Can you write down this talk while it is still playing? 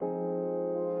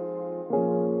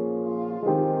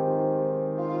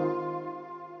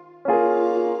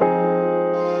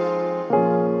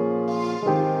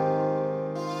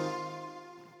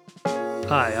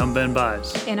Hi, I'm Ben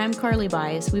Byes. And I'm Carly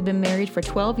Byes. We've been married for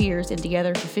 12 years and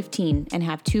together for 15 and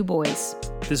have 2 boys.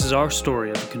 This is our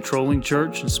story of a controlling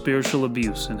church and spiritual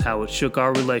abuse and how it shook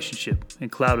our relationship and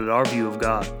clouded our view of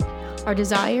God. Our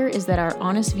desire is that our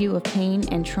honest view of pain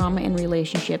and trauma in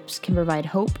relationships can provide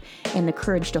hope and the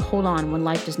courage to hold on when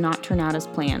life does not turn out as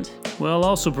planned. While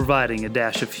also providing a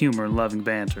dash of humor and loving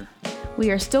banter.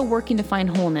 We are still working to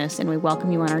find wholeness, and we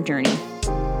welcome you on our journey.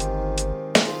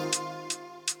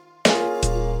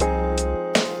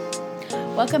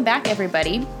 Welcome back,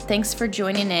 everybody. Thanks for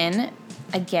joining in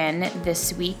again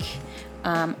this week.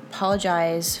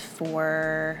 Apologize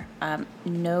for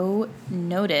no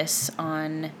notice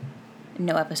on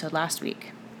no episode last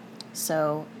week.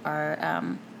 So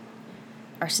our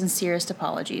sincerest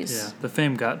apologies. Yeah, the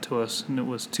fame got to us, and it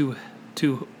was too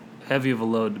heavy of a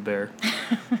load to bear.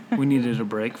 We needed a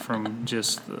break from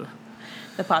just the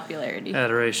popularity.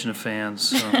 Adoration of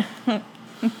fans. So.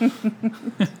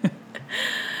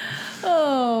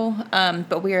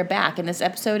 But we are back, and this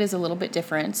episode is a little bit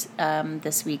different.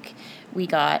 This week we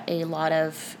got a lot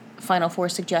of Final Four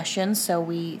suggestions, so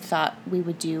we thought we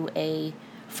would do a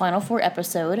Final Four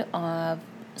episode of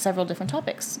several different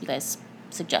topics you guys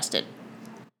suggested.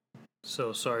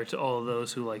 So sorry to all of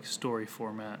those who like story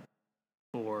format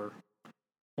or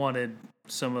wanted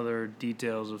some other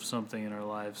details of something in our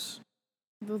lives.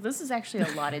 Well, this is actually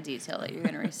a lot of detail that you're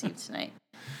going to receive tonight.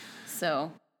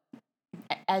 So,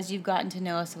 as you've gotten to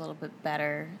know us a little bit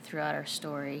better throughout our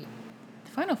story,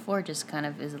 the Final Four just kind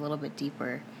of is a little bit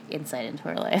deeper insight into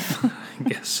our life. I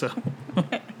guess so.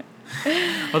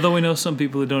 Although we know some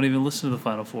people who don't even listen to the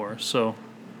Final Four, so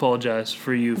apologize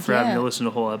for you for having to listen to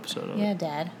a whole episode of it. Yeah,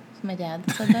 Dad. It's my dad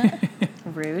that said that.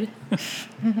 Rude.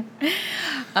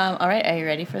 All right, are you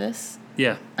ready for this?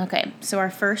 Yeah. Okay, so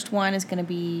our first one is going to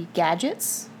be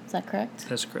gadgets. Is that correct?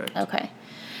 That's correct. Okay.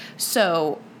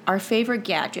 So, our favorite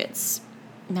gadgets.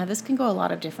 Now, this can go a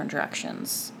lot of different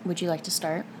directions. Would you like to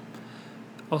start?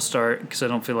 I'll start because I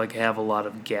don't feel like I have a lot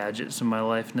of gadgets in my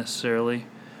life necessarily.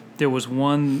 There was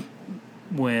one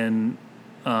when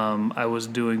I was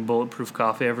doing Bulletproof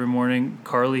Coffee every morning.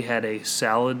 Carly had a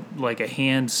salad, like a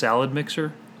hand salad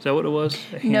mixer. Is that what it was?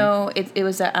 No, it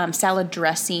was a salad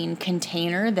dressing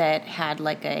container that had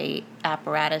like a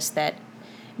apparatus that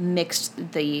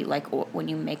mixed the, like when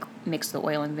you mix the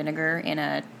oil and vinegar in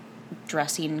a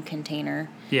dressing container.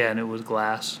 Yeah, and it was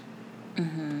glass.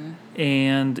 Mm-hmm.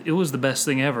 And it was the best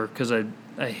thing ever because I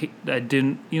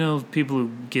didn't, people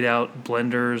who get out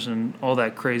blenders and all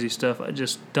that crazy stuff. I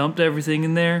just dumped everything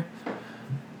in there,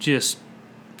 just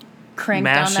cranked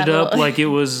mashed down it that up like it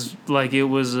was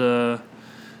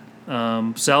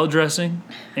salad dressing,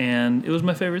 and it was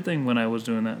my favorite thing when I was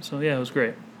doing that. So yeah, it was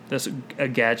great. That's a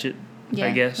gadget,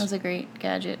 I guess. That was a great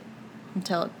gadget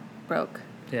until it broke.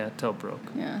 Yeah, until it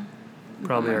broke. Yeah.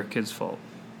 Probably our kid's fault.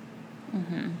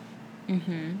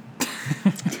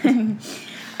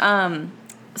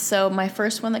 So my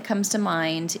first one that comes to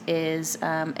mind is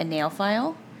a nail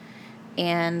file.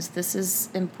 And this is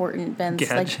important. Ben's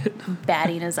gadget. Like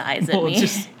batting his eyes at me.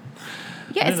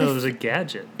 Yeah, I didn't know it was a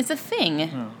gadget. It's a thing.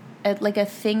 Oh. Like a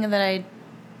thing that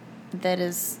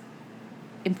is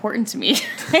important to me.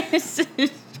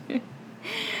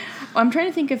 I'm trying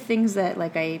to think of things that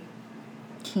like I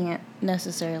can't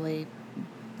necessarily,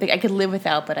 like I could live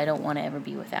without, but I don't want to ever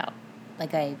be without.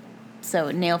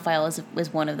 So nail file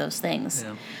is one of those things.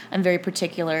 Yeah. I'm very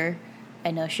particular.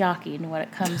 I know, shocking when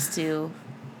it comes to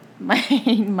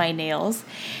my nails,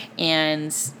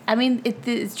 and I mean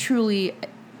it's truly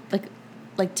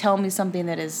like tell me something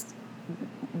that is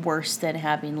worse than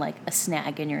having like a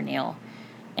snag in your nail,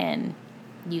 and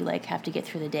you like have to get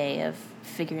through the day of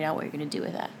figuring out what you're going to do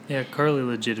with that. Yeah, Carly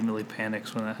legitimately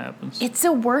panics when that happens. It's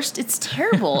the worst. It's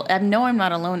terrible. I know I'm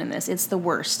not alone in this. It's the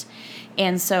worst.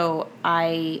 And so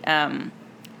I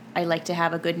like to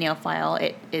have a good nail file.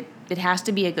 It has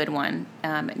to be a good one.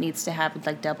 It needs to have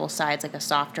like double sides, like a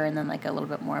softer and then like a little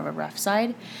bit more of a rough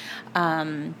side.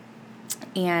 And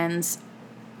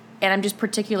I'm just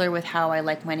particular with how I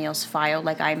like my nails filed.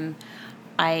 Like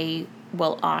I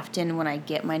will often, when I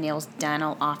get my nails done,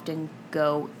 I'll often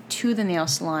go to the nail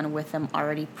salon with them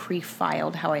already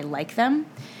pre-filed how I like them.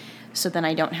 So then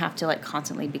I don't have to like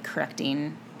constantly be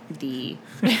correcting the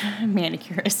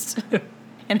manicurist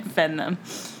and offend them.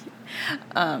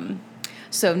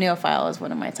 So nail file is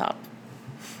one of my top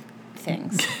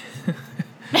things.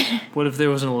 What if there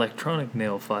was an electronic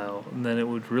nail file? And then it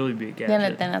would really be a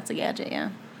gadget. Then that's a gadget, yeah.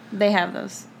 They have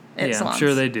those at salons. I'm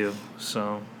sure they do.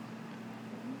 So,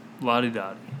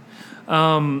 la-di-da-di.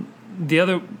 The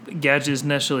other gadget isn't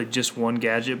necessarily just one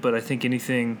gadget, but I think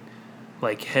anything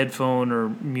like headphone or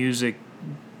music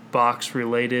box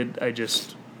related.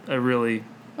 I really,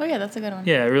 Oh yeah, that's a good one.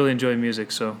 I really enjoy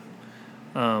music. So,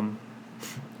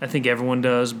 I think everyone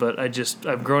does, but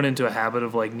I've grown into a habit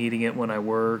of like needing it when I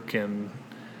work and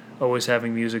always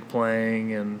having music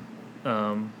playing and,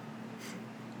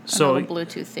 so Another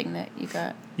Bluetooth thing that you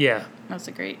got. yeah, That's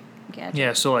a great gadget.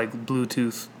 yeah. So like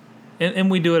Bluetooth,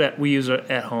 and we use it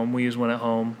at home. We use one at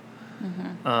home.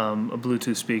 A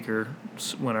Bluetooth speaker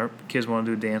when our kids want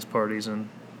to do dance parties and,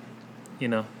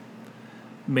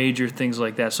 major things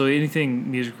like that. So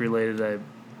anything music related,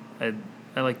 I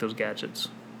like those gadgets.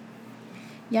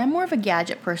 Yeah, I'm more of a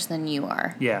gadget person than you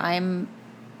are. Yeah. I'm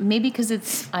maybe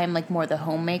because I'm like more the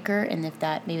homemaker, and if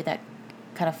that maybe that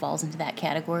kind of falls into that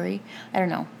category. I don't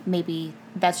know. Maybe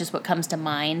that's just what comes to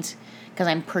mind because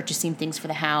I'm purchasing things for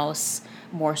the house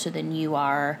more so than you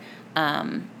are.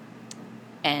 And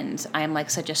I'm like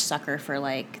such a sucker for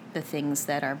like the things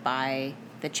that are by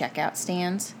the checkout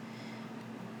stands.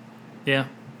 Yeah.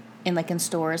 And like in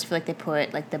stores, I feel like they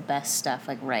put like the best stuff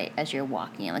like right as you're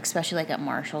walking in, like especially like at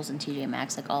Marshalls and TJ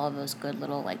Maxx, like all of those good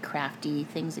little like crafty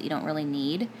things that you don't really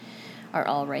need are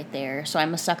all right there. So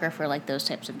I'm a sucker for like those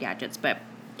types of gadgets. But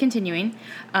continuing,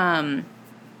 I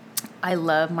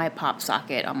love my pop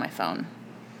socket on my phone.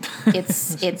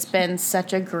 It's been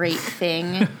such a great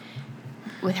thing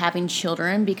with having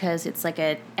children because it's like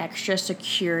an extra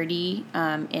security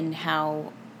in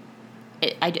how.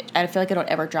 I feel like I don't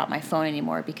ever drop my phone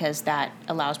anymore because that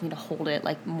allows me to hold it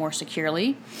like more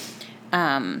securely.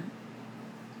 Yeah,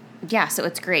 so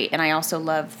it's great. And I also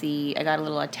love I got a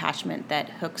little attachment that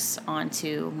hooks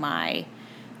onto my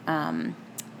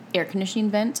air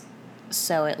conditioning vent.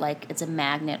 So it's a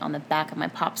magnet on the back of my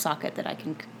pop socket that I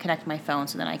can connect my phone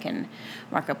so then I can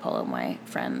Marco Polo my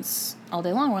friends all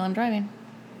day long while I'm driving.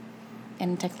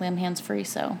 And technically I'm hands-free,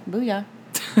 so booyah.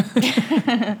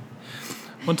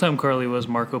 One time Carly was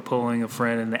Marco Poloing a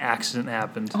friend and the accident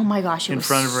happened. Oh my gosh, it in was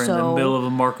front of her in the middle of a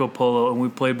Marco Polo, and we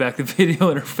played back the video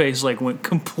and her face like went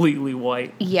completely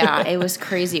white. Yeah, it was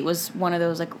crazy. It was one of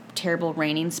those like terrible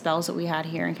raining spells that we had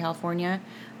here in California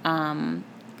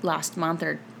last month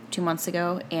or 2 months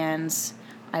ago, and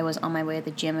I was on my way to the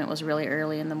gym. It was really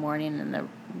early in the morning and the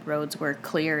roads were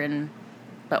clear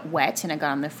but wet, and I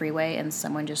got on the freeway and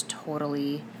someone just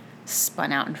totally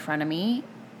spun out in front of me,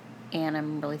 and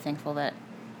I'm really thankful that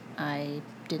I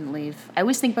didn't leave. I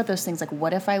always think about those things, like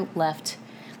what if I left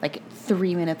like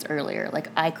 3 minutes earlier? Like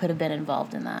I could have been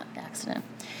involved in that accident.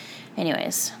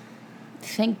 Anyways,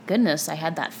 thank goodness I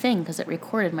had that thing because it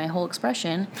recorded my whole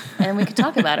expression and we could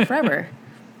talk about it forever.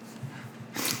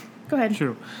 Go ahead.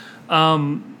 True.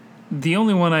 The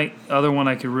only other one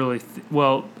I could really,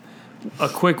 a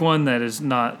quick one that is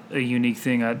not a unique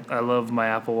thing. I love my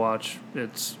Apple Watch.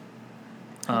 It's.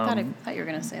 I thought you were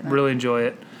gonna say that. Really enjoy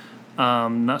it.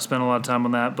 Not spend a lot of time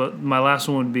on that, but my last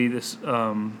one would be this.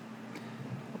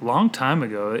 Long time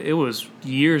ago, it was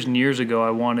years and years ago. I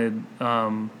wanted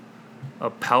a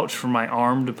pouch for my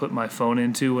arm to put my phone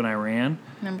into when I ran.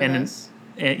 Remember this?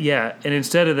 And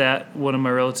instead of that, one of my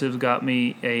relatives got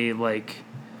me a like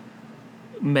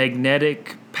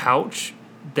magnetic pouch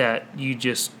that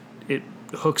it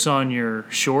hooks on your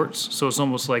shorts, so it's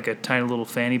almost like a tiny little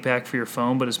fanny pack for your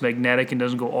phone, but it's magnetic and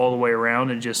doesn't go all the way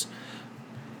around. It just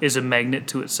is a magnet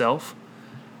to itself,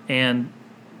 and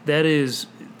that is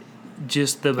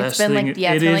just the best thing. It's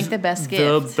been like the best gift.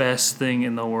 The best thing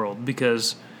in the world,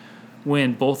 because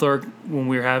when Carly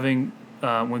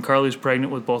was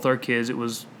pregnant with both our kids,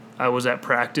 I was at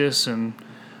practice and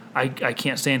I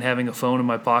can't stand having a phone in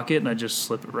my pocket, and I just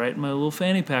slip it right in my little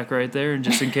fanny pack right there, and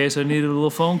just in case I needed a little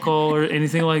phone call or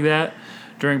anything like that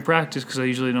during practice, because I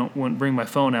usually wouldn't bring my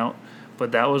phone out,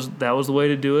 but that was the way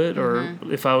to do it. Mm-hmm.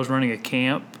 Or if I was running a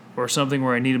camp or something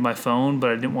where I needed my phone but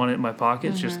I didn't want it in my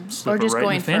pocket, just slip it right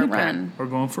in the fanny pack. Or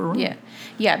going for a run.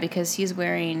 Yeah, because he's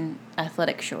wearing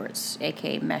athletic shorts,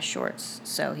 aka mesh shorts,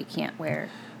 so he can't wear.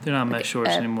 They're not mesh shorts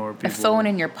anymore. A phone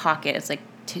in your pocket is like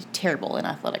terrible in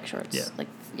athletic shorts.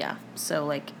 Yeah. So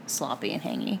like sloppy and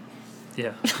hangy.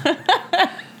 Yeah.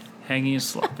 Hangy and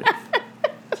sloppy.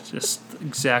 Just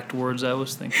exact words I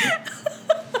was thinking.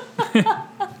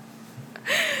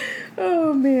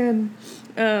 Oh man.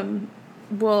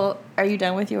 Well, are you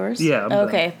done with yours? Yeah. I'm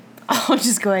okay. Done. I'll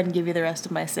just go ahead and give you the rest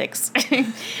of my 6.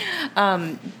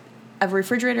 A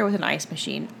refrigerator with an ice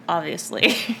machine,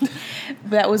 obviously.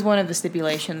 That was one of the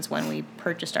stipulations when we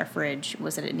purchased our fridge,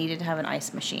 was that it needed to have an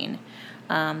ice machine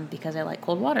because I like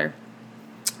cold water.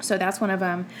 So that's one of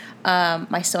them.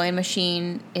 My sewing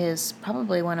machine is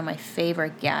probably one of my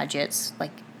favorite gadgets,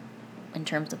 like in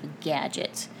terms of a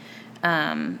gadget.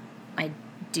 I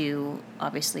do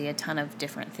obviously a ton of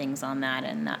different things on that,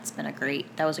 and that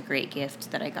was a great gift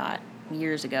that I got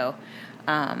years ago.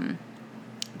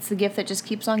 It's the gift that just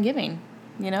keeps on giving,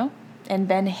 you know? And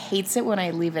Ben hates it when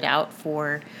I leave it out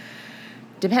for,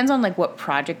 depends on like what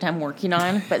project I'm working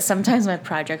on, but sometimes my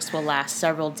projects will last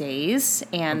several days,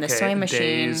 and the sewing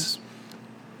machine... Days.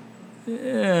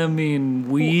 I mean,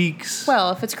 weeks.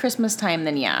 Well, if it's Christmas time,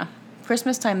 then yeah.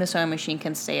 Christmas time, the sewing machine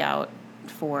can stay out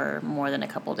for more than a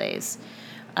couple days.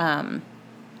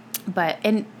 But,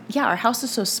 and yeah, our house is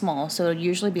so small, so it would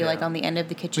usually be like on the end of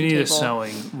the kitchen table. We need a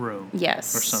sewing room.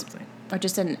 Yes. Or something. Or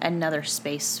just another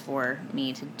space for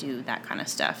me to do that kind of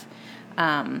stuff.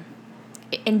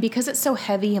 And because it's so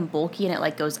heavy and bulky and it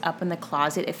like goes up in the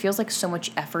closet, it feels like so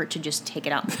much effort to just take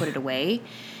it out and put it away,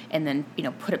 and then, you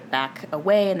know, put it back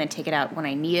away and then take it out when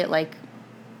I need it, like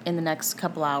in the next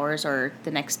couple hours or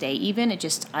the next day even. It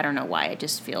just, I don't know why, it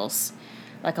just feels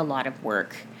like a lot of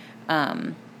work.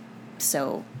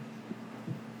 So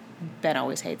Ben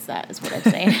always hates that, is what I'm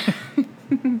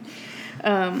saying.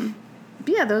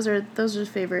 But yeah, those are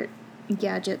favorite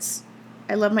gadgets.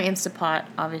 I love my Instant Pot,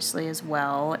 obviously, as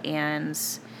well. And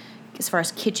as far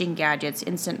as kitchen gadgets,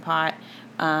 Instant Pot,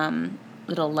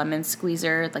 little lemon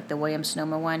squeezer, like the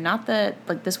Williams-Sonoma one. Not the,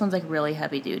 like, this one's like really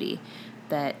heavy duty,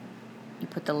 that you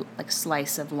put the like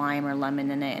slice of lime or lemon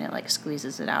in it and it like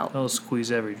squeezes it out. It'll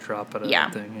squeeze every drop out of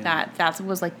that thing. Yeah, that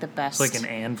was like the best. It's like an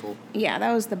anvil. Yeah,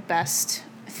 that was the best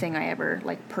thing I ever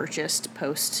like purchased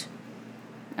post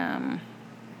I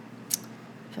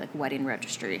feel like wedding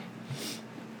registry.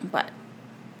 But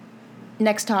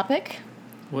next topic.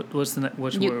 What's the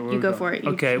next? You go for it.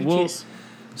 Okay. You well, choose.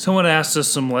 Someone asked us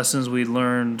some lessons we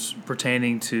learned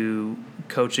pertaining to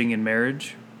coaching in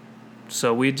marriage.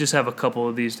 So we just have a couple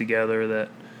of these together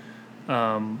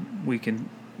that we can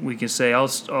say.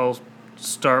 I'll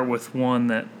start with one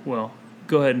that, well,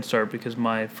 go ahead and start because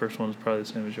my first one is probably the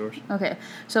same as yours. Okay.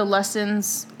 So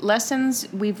lessons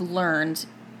we've learned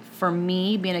for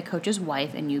me being a coach's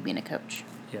wife and you being a coach.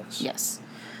 Yes. Yes.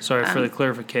 Sorry for the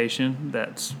clarification.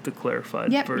 That's the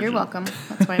clarified version. Yep, you're welcome.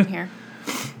 That's why I'm here.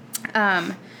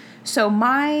 So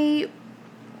I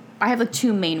have like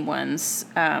two main ones.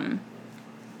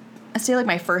 I say like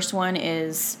my first one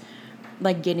is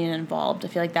like getting involved. I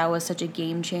feel like that was such a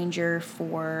game changer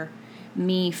for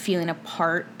me feeling a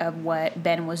part of what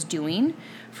Ben was doing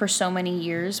for so many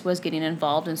years, was getting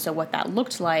involved. And so what that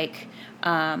looked like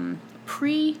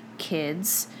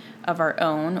pre-kids of our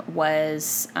own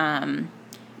was,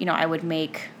 I would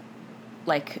make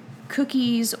like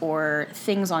cookies or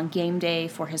things on game day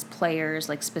for his players,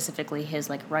 like specifically his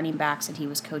like running backs that he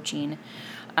was coaching.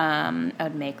 I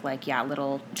would make like,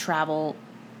 little travel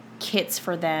kits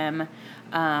for them,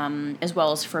 as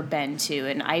well as for Ben too.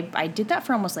 And I did that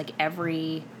for almost like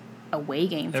every away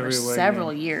game for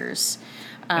several years.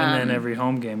 And then every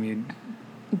home game you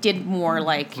did more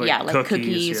like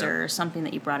cookies yeah. or something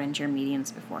that you brought into your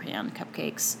meetings beforehand,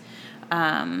 cupcakes.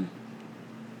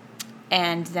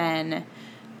 And then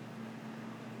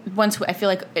I feel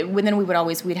like then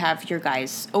we'd have your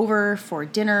guys over for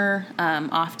dinner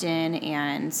often,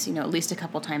 and at least a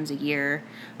couple times a year,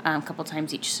 a couple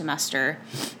times each semester,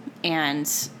 and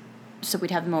so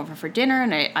we'd have them over for dinner,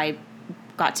 and I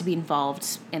got to be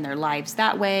involved in their lives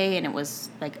that way, and it was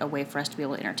like a way for us to be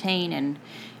able to entertain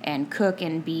and cook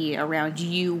and be around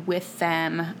you with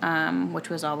them, which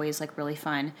was always like really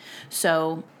fun.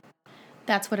 So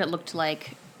that's what it looked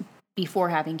like before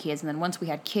having kids, and then once we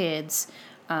had kids,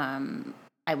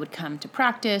 I would come to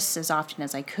practice as often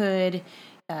as I could.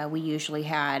 We usually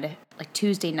had like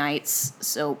Tuesday nights,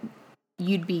 so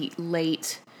you'd be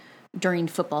late during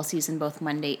football season, both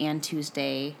Monday and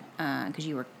Tuesday, because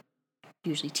you were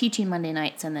usually teaching Monday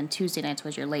nights, and then Tuesday nights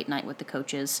was your late night with the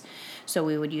coaches. So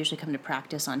we would usually come to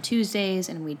practice on Tuesdays,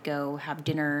 and we'd go have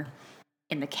dinner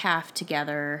in the CAF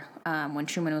together when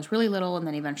Truman was really little, and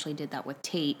then eventually did that with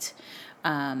Tate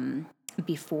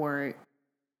before.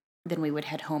 Then we would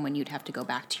head home and you'd have to go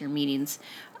back to your meetings.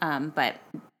 But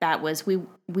that was, we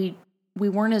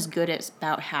weren't as good at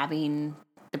about having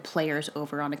the players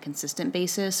over on a consistent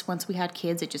basis. Once we had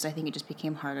kids, I think it just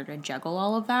became harder to juggle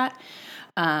all of that.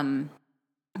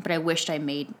 But I wished I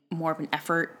made more of an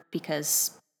effort,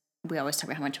 because we always talk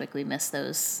about how much like we miss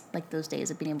those days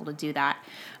of being able to do that.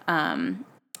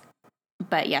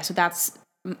 But yeah, so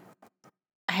I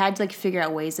had to like figure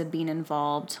out ways of being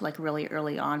involved like really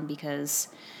early on, because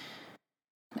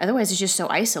otherwise it's just so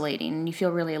isolating and you feel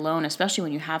really alone, especially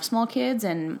when you have small kids,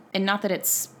 and not that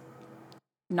it's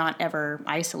not ever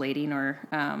isolating or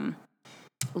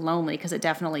lonely, because it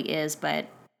definitely is, but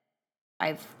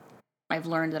I've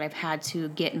learned that I've had to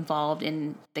get involved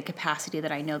in the capacity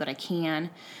that I know that I can,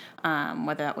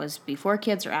 whether that was before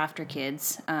kids or after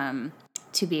kids,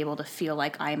 to be able to feel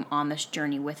like I'm on this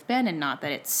journey with Ben, and not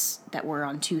that we're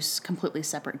on two completely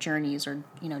separate journeys or,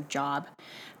 job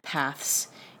paths.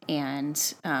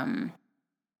 And,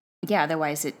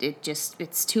 otherwise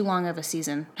it's too long of a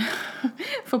season.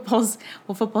 football's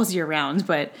year round,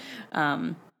 but,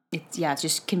 it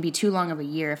just can be too long of a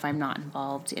year if I'm not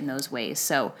involved in those ways.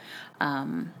 So,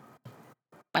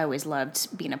 I always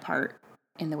loved being a part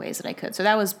in the ways that I could. So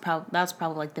that's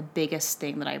probably like the biggest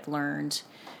thing that I've learned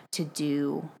to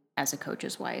do as a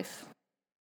coach's wife.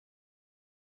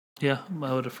 Yeah,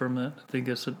 I would affirm that. I think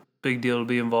it's a big deal to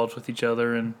be involved with each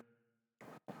other. And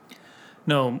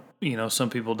no, some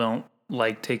people don't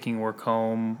like taking work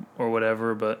home or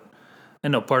whatever, but I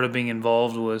know part of being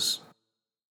involved was,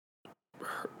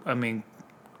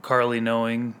 Carly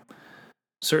knowing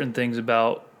certain things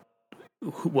about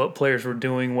what players were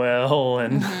doing well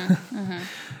and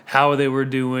how they were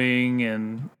doing,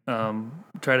 and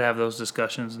try to have those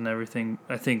discussions and everything.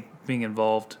 I think being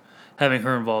involved, having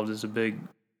her involved, is a big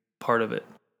part of it.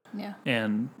 Yeah.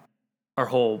 And our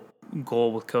whole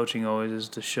goal with coaching always is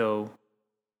to show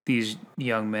these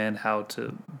young men how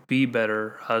to be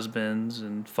better husbands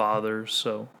and fathers.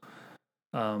 So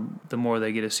the more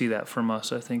they get to see that from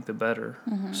us, I think the better.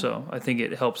 So I think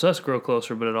it helps us grow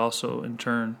closer, but it also in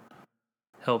turn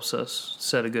helps us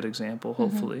set a good example,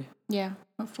 hopefully. Yeah,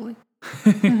 hopefully.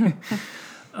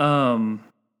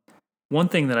 One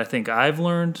thing that I think I've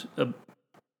learned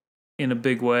in a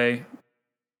big way,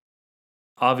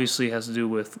 obviously has to do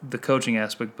with the coaching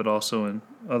aspect, but also in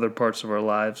other parts of our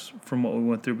lives from what we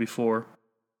went through before,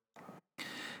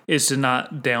 is to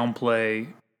not downplay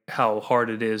how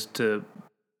hard it is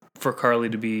for Carly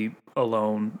to be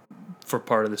alone for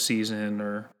part of the season,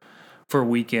 or for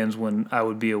weekends when I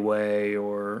would be away,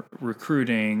 or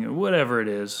recruiting, or whatever it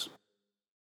is,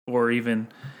 or even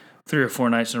 3 or 4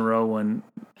 nights in a row when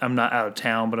I'm not out of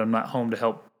town, but I'm not home to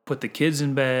help put the kids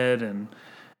in bed. And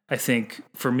I think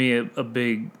for me, a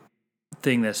big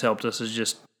thing that's helped us is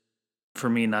just for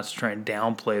me not to try and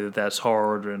downplay that that's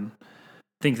hard. And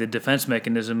I think the defense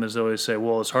mechanism is always say,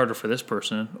 well, it's harder for this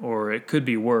person, or it could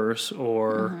be worse,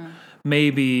 or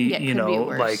maybe,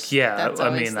 That's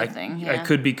I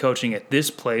could be coaching at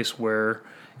this place where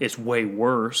it's way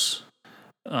worse.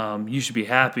 You should be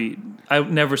happy. I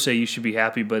would never say you should be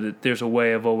happy, but there's a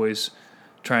way of always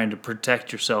trying to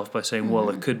protect yourself by saying, well,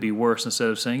 it could be worse, instead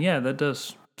of saying, yeah, that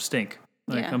does stink.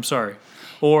 I'm sorry.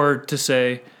 Or to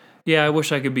say, yeah, I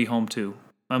wish I could be home too.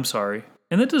 I'm sorry.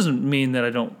 And that doesn't mean that I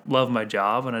don't love my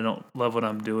job and I don't love what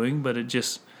I'm doing, but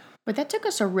But that took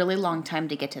us a really long time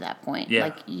to get to that point. Yeah.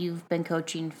 Like, you've been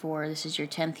coaching this is your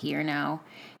 10th year now.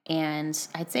 And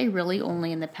I'd say really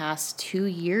only in the past 2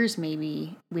 years,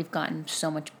 maybe, we've gotten so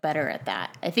much better at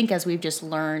that. I think as we've just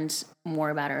learned more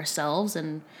about ourselves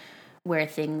and where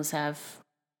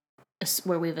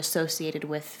we've associated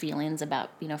with feelings about,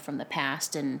 from the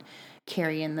past, and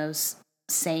carrying those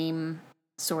same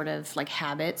sort of like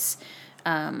habits.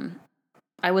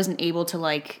 I wasn't able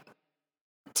to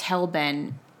tell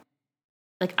Ben,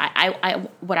 I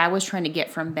what I was trying to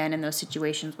get from Ben in those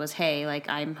situations was, hey,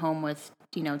 I'm home with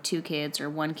 2 kids or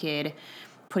 1 kid,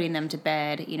 putting them to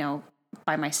bed,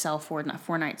 by myself 4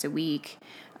 nights a week.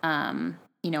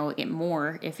 It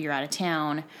more if you're out of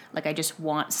town. I just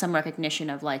want some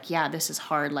recognition of yeah, this is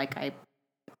hard.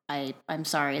 I'm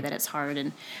sorry that it's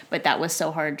hard, but that was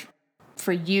so hard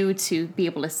for you to be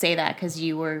able to say that, because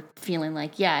you were feeling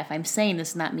if I'm saying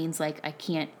this, and that means I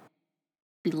can't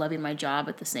be loving my job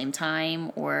at the same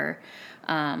time, or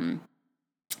I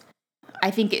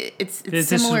think it's this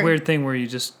similar. is a weird thing where you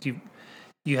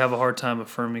have a hard time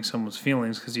affirming someone's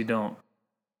feelings because you don't.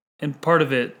 And part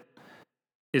of it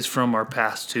is from our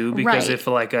past too, because if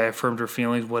I affirmed her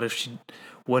feelings,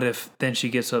 what if then she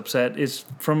gets upset? It's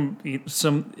from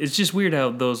it's just weird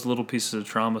how those little pieces of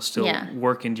trauma still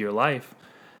work into your life.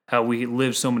 How we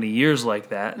live so many years like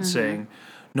that, saying,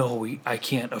 no, I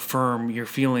can't affirm your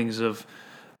feelings of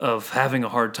having a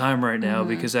hard time right now,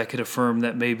 because that could affirm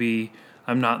that maybe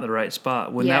I'm not in the right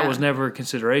spot, when that was never a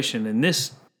consideration in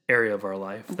this area of our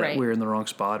life, that we're in the wrong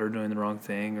spot or doing the wrong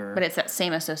thing. But it's that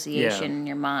same association in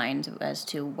your mind as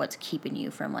to what's keeping you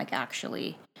from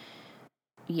actually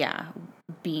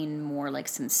being more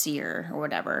sincere or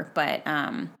whatever. But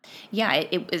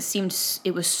it seemed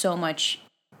it was so much,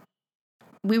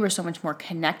 we were so much more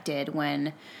connected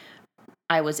when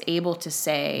I was able to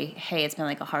say, hey, it's been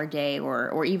a hard day,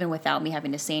 or even without me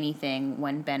having to say anything,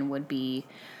 when Ben would be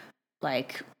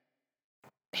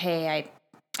hey,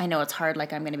 I know it's hard, I'm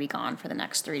going to be gone for the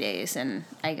next 3 days, and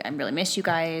I really miss you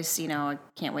guys, I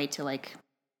can't wait to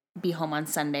be home on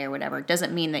Sunday or whatever. It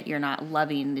doesn't mean that you're not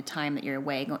loving the time that you're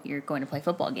away, you're going to play a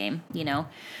football game, you know?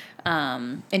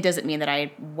 It doesn't mean that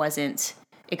I wasn't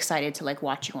excited to like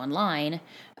watch you online,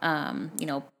 you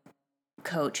know,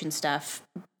 coach and stuff,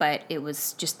 but it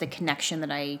was just the connection that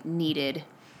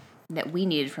we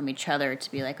needed from each other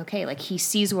to be like, okay, like he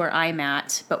sees where I'm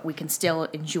at, but we can still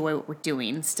enjoy what we're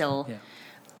doing, still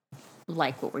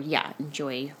like what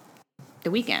enjoy the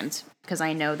weekend, because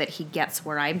I know that he gets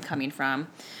where I'm coming from.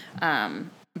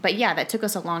 But yeah, that took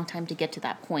us a long time to get to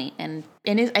that point. And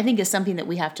I think is something that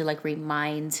we have to like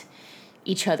remind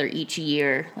each other each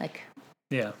year, like,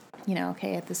 you know,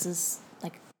 okay, this is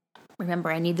like,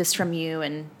 remember, I need this from you,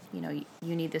 and you know,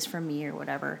 you need this from me, or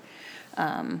whatever,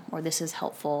 or this is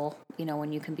helpful, you know,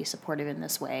 when you can be supportive in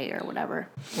this way, or whatever.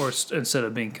 Or instead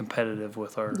of being competitive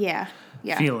with our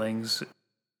feelings,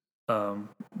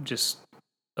 just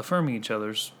affirming each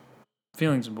other's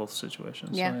feelings in both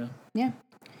situations. Yeah.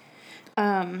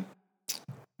 The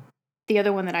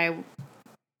other one that I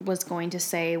was going to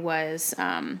say was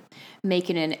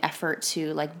making an effort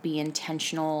to like be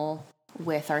intentional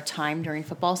with our time during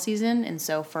football season. And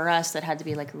so for us, that had to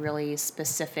be like really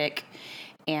specific.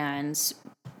 And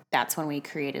that's when we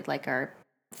created like our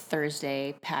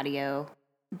Thursday patio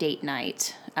date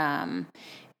night.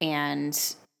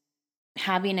 And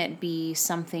having it be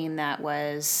something that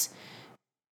was,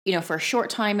 you know, for a short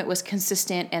time it was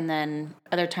consistent, and then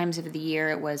other times of the year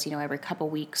it was, you know, every couple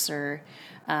weeks, or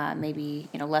maybe,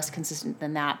 you know, less consistent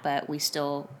than that, but we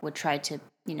still would try to,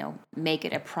 you know, make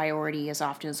it a priority as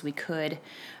often as we could.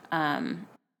 And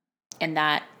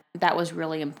that was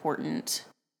really important,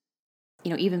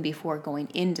 you know, even before going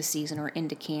into season or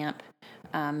into camp,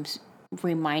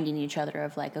 reminding each other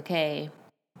of like, okay,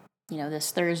 you know,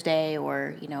 this Thursday,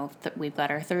 or, you know, we've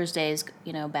got our Thursdays,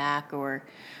 you know, back, or,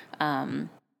 and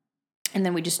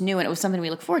then we just knew, and it was something we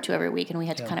look forward to every week. And we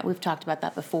had to we've talked about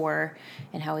that before,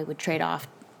 and how we would trade off,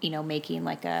 you know, making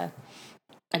like a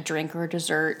drink or a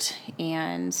dessert.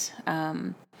 And,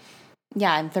 and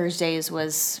Thursdays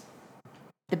was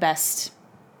the best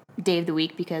day of the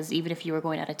week, because even if you were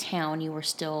going out of town, you were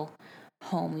still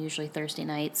home, usually Thursday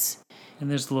nights. And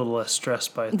there's a little less stress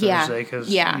by Thursday, because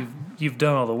you've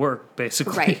done all the work,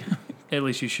 basically. Right. At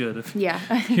least you should, if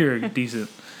you're decent.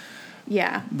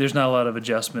 Yeah. There's not a lot of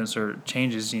adjustments or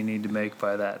changes you need to make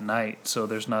by that night, so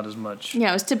there's not as much. Yeah,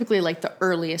 it was typically like the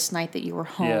earliest night that you were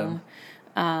home.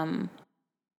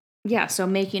 So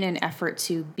making an effort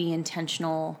to be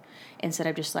intentional, instead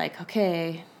of just like,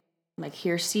 okay, like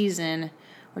here's season,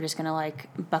 we're just going to like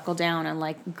buckle down and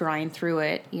like grind through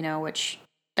it, you know, which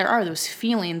there are those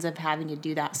feelings of having to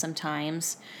do that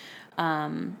sometimes.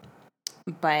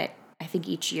 But I think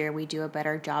each year we do a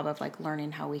better job of like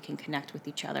learning how we can connect with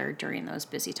each other during those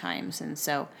busy times. And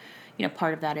so, you know,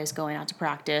 part of that is going out to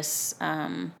practice.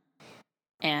 And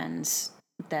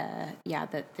the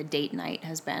date night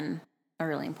has been a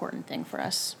really important thing for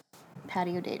us.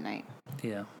 Patio date night.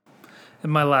 Yeah.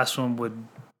 And my last one would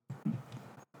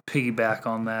piggyback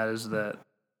on that, is that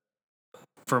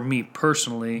for me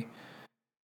personally,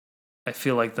 I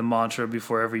feel like the mantra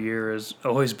before every year has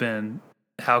always been,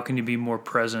 how can you be more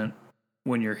present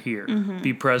when you're here? Mm-hmm.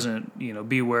 Be present, you know,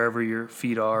 be wherever your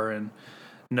feet are, and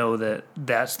know that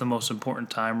that's the most important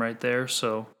time right there.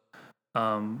 So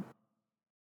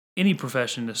any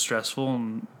profession is stressful,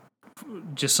 and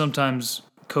just sometimes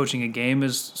coaching a game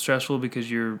is stressful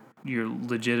because you're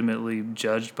legitimately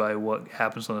judged by what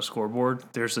happens on the scoreboard.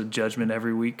 There's a judgment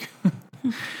every week.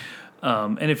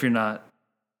 And if you're not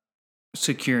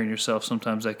secure in yourself,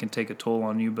 sometimes that can take a toll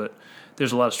on you, but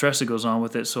there's a lot of stress that goes on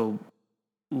with it. So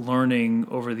learning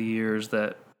over the years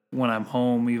that when I'm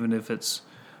home, even if it's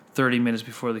 30 minutes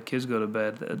before the kids go to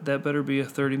bed, that better be a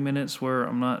 30 minutes where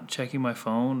I'm not checking my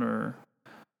phone or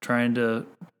trying to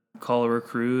call a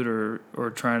recruit or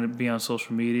trying to be on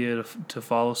social media to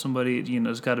follow somebody. You know,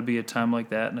 there's got to be a time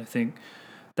like that. And I think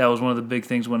that was one of the big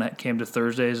things when it came to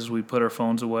Thursdays, is we put our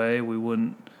phones away. We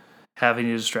wouldn't have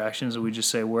any distractions, and we just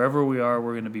say, wherever we are,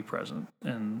 we're going to be present.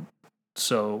 And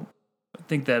so I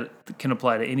think that can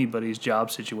apply to anybody's job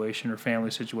situation or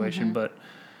family situation, mm-hmm. but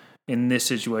in this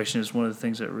situation is one of the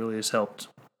things that really has helped,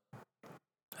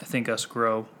 I think, us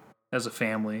grow as a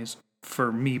family, is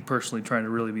for me personally trying to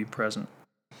really be present.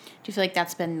 Do you feel like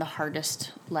that's been the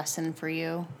hardest lesson for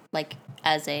you? Like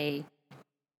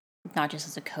not just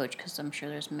as a coach, because I'm sure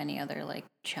there's many other like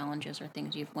challenges or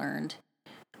things you've learned,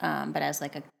 but as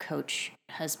like a coach,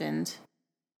 husband,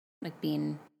 like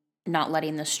not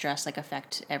letting the stress like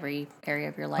affect every area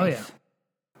of your life. Oh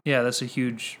yeah. Yeah, that's a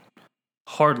huge,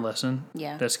 hard lesson.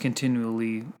 Yeah. That's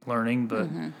continually learning, but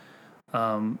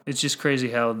it's just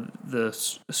crazy how the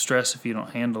stress, if you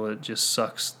don't handle it, just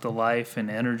sucks the life and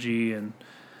energy and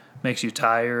makes you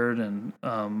tired. And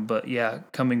but yeah,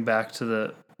 coming back to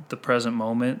the present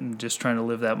moment and just trying to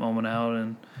live that moment out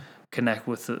and connect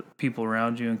with the people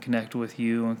around you and connect with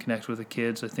you and connect with the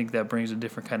kids. I think that brings a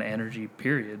different kind of energy,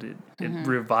 period. It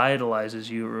revitalizes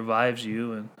you, it revives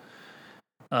you.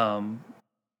 And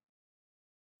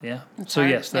yeah. It's So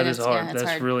hard. yes, that is hard. Yeah,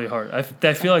 that's hard. really hard.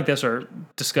 I feel like that's our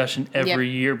discussion every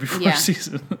year before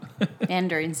season. And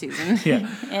during season. Yeah.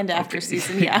 And after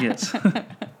season, yeah. Yes.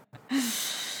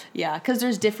 Yeah, because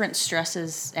there's different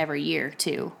stresses every year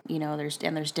too.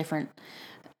 There's different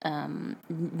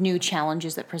new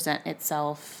challenges that present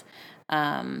itself,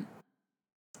 and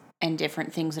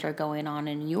different things that are going on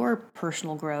in your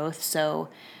personal growth. So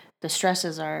the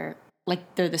stresses are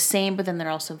they're the same, but then they're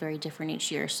also very different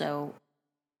each year. So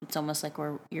it's almost like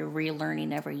you're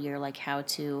relearning every year, like how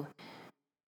to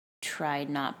try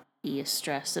not be as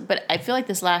stressed. But I feel like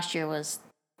this last year was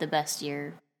the best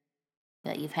year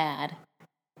that you've had.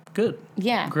 Good.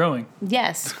 Yeah. Growing.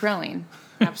 Yes, growing.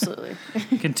 Absolutely.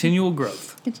 Continual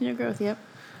growth. Continual growth, yep.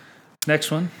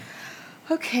 Next one.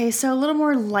 Okay, so a little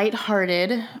more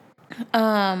lighthearted.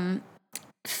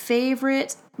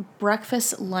 Favorite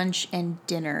breakfast, lunch, and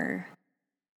dinner?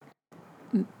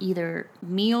 Either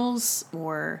meals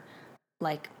or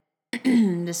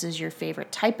this is your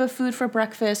favorite type of food for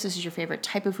breakfast, this is your favorite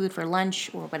type of food for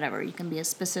lunch, or whatever. You can be as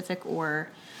specific or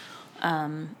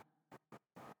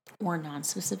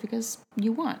non-specific as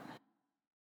you want.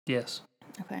 Yes.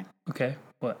 Okay. Okay.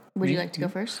 What? Would you like to go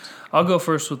first? I'll go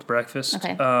first with breakfast.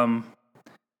 Okay.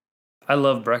 I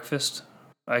love breakfast.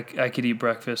 I could eat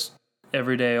breakfast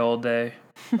every day, all day.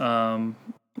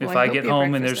 If I get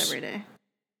home and there's every day.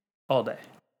 All day.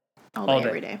 All day,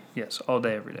 every day. Yes, all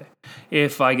day, every day.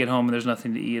 If I get home and there's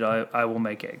nothing to eat, I will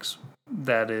make eggs.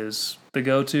 That is the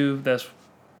go-to. That's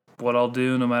what I'll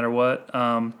do no matter what.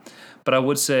 But I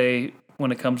would say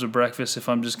when it comes to breakfast, if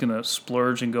I'm just going to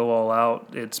splurge and go all out,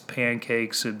 it's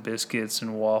pancakes and biscuits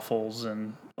and waffles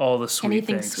and all the sweet things.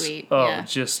 Anything sweet, Oh, yeah.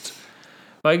 just,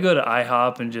 if I go to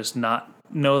IHOP and just not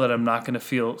know that I'm not going to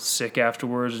feel sick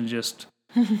afterwards and just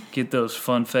get those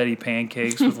funfetti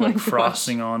pancakes with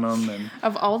frosting on them. And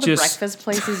of all the breakfast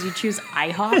places, you choose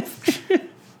IHOP?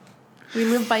 We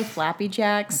live by Flappy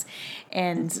Jacks,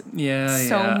 and it's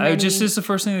the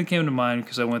first thing that came to mind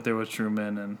because I went there with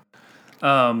Truman,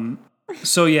 and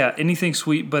so yeah, anything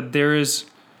sweet. But there is,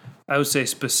 I would say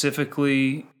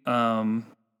specifically, there's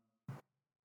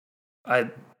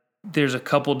a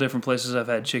couple different places I've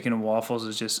had chicken and waffles.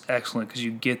 It's just excellent because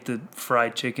you get the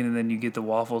fried chicken and then you get the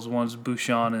waffles. One's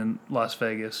Bouchon in Las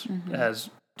Vegas. It has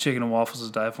chicken and waffles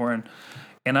to die for,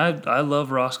 and I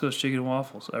love Roscoe's Chicken and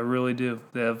Waffles. I really do.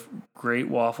 They have great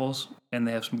waffles and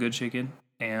they have some good chicken.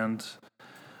 But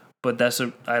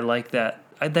I like that.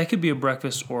 That could be a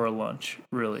breakfast or a lunch,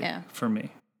 really, for me.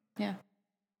 Yeah.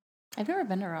 I've never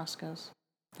been to Roscoe's.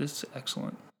 This is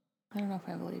excellent. I don't know if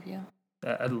I believe you.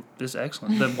 This is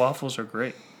excellent. The waffles are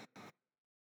great.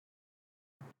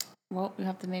 Well, you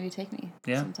have to maybe take me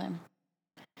sometime.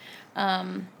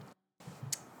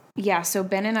 Yeah, so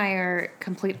Ben and I are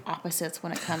complete opposites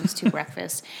when it comes to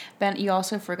breakfast. Ben, you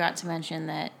also forgot to mention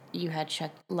that you had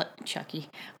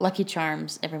Lucky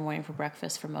Charms every morning for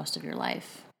breakfast for most of your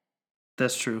life.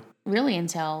 That's true. Really,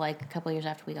 until a couple years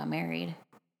after we got married.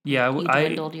 Yeah, you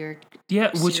dwindled your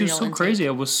which was so intake. crazy.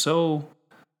 I was so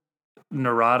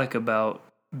neurotic about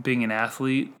being an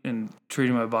athlete and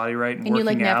treating my body right and working out.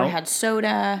 And you never had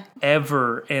soda.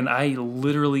 Ever. And I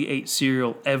literally ate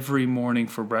cereal every morning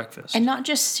for breakfast. And not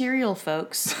just cereal,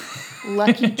 folks.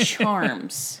 Lucky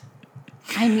Charms.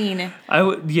 I mean.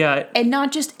 And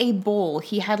not just a bowl.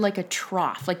 He had a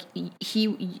trough.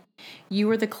 You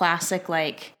were the classic,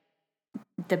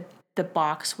 the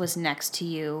box was next to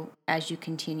you as you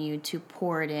continued to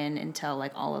pour it in until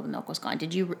all of the milk was gone.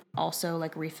 Did you also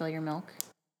refill your milk?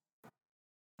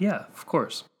 Yeah, of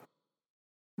course.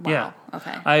 Wow. Yeah.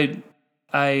 Okay.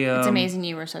 It's amazing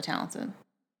you were so talented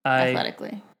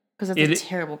athletically, because it's a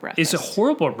terrible breakfast. It's a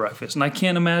horrible breakfast, and I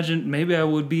can't imagine. Maybe I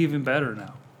would be even better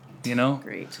now.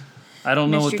 Great. I don't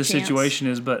know what the situation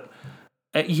is, but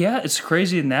it's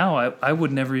crazy now. I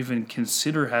would never even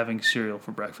consider having cereal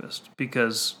for breakfast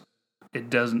because it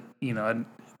doesn't.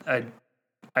 I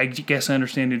guess I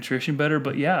understand nutrition better,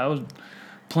 but yeah, I was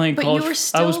playing college.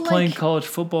 I was playing college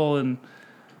football, and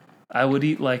I would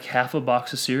eat half a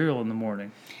box of cereal in the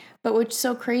morning. But what's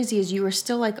so crazy is you were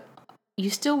still you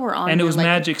still were on. And it was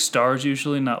Magic Stars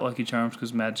usually, not Lucky Charms,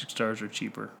 because Magic Stars are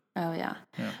cheaper. Oh yeah.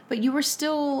 But you were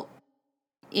still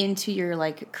into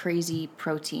your crazy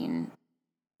protein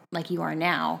like you are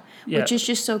now, Yeah. which is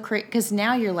just so crazy. Because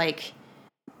now you're like,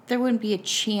 there wouldn't be a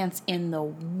chance in the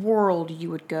world you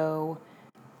would go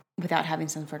without having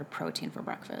some sort of protein for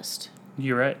breakfast.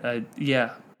 You're right.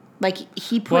 Yeah. Like,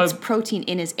 he puts protein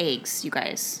in his eggs, you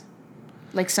guys.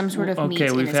 Like some sort of meat in his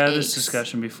eggs. Okay, we've had this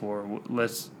discussion before.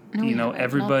 Everybody, not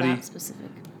that specific.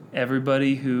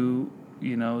 Everybody who,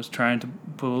 is trying to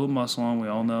put a little muscle on, we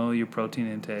all know your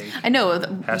protein intake. I know.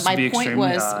 My point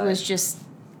high. was just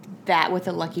that with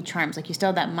the Lucky Charms. Like, you still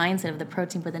had that mindset of the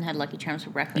protein, but then had Lucky Charms for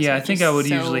breakfast. Yeah, I think I would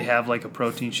usually have like a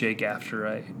protein shake after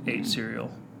I ate cereal.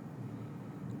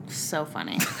 So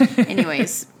funny.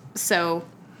 Anyways, so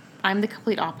I'm the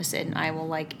complete opposite, and I will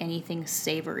like anything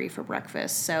savory for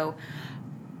breakfast. So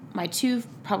my two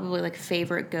probably like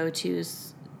favorite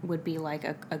go-tos would be like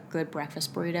a good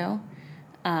breakfast burrito,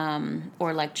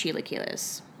 or like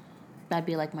chilaquiles. That'd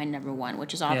be like my number one,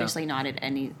 which is obviously not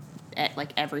at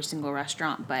like every single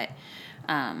restaurant, but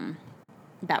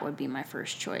that would be my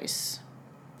first choice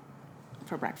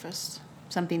for breakfast.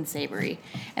 Something savory.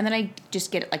 And then I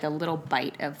just get like a little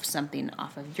bite of something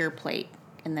off of your plate,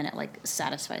 and then it like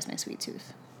satisfies my sweet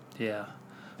tooth. Yeah.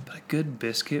 But a good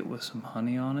biscuit with some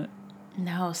honey on it.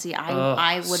 No, see,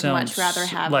 I would much rather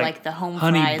have like the home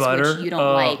honey fries, butter. which you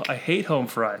don't like. I hate home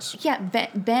fries. Yeah,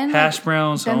 Ben. Hash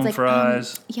browns, Ben's home like,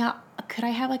 fries. Yeah, could I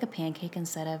have like a pancake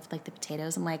instead of like the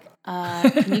potatoes? I'm like,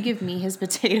 can you give me his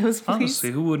potatoes, please?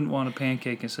 Honestly, who wouldn't want a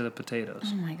pancake instead of potatoes?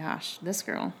 Oh my gosh, this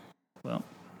girl. Well.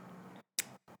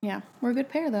 Yeah, we're a good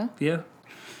pair though. Yeah.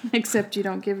 Except you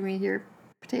don't give me your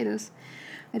potatoes.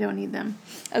 I don't need them.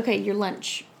 Okay, your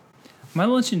lunch. My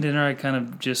lunch and dinner I kind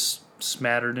of just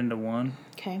smattered into one.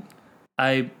 Okay.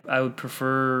 I would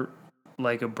prefer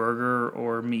like a burger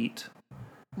or meat.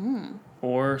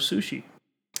 Or sushi.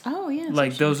 Oh yeah.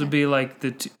 Like sushi, those would be like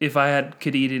if I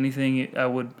could eat anything, I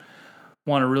would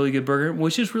want a really good burger,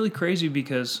 which is really crazy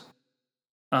because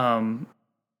I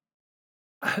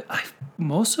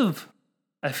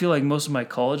feel like most of my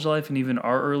college life and even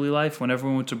our early life, whenever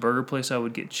we went to burger place, I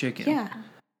would get chicken. Yeah.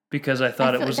 Because I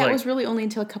thought it was that was really only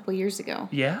until a couple years ago.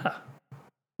 Yeah.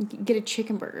 Get a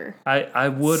chicken burger. I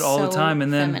would all the time,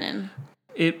 and then feminine.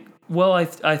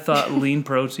 I thought lean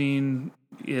protein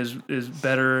is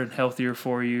better and healthier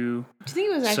for you. Do you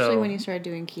think it was actually when you started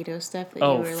doing keto stuff that you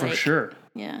were for sure.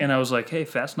 Yeah. And I was like, hey,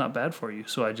 fat's not bad for you.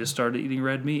 So I just started eating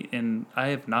red meat, and I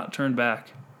have not turned back.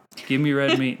 Give me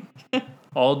red meat.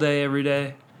 All day, every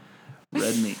day,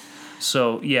 red meat.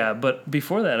 So, yeah, but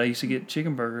before that, I used to get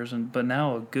chicken burgers, but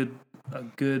now a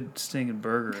good stinking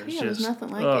burger is just... there's nothing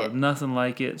like it. Nothing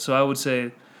like it. So I would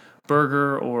say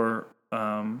burger or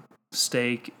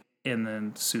steak and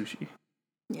then sushi.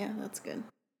 Yeah, that's good.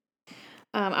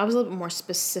 I was a little bit more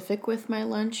specific with my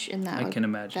lunch in that. I can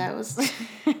imagine. That was...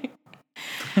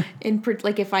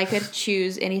 like if I could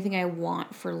choose anything I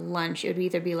want for lunch, it would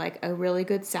either be like a really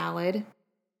good salad,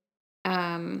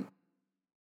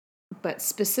 but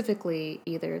specifically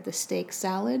either the steak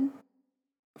salad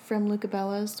from Luca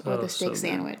Bella's or the steak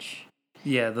sandwich.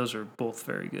 Yeah, those are both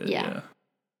very good. Yeah.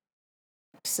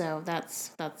 So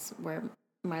that's where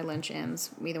my lunch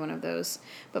ends, either one of those.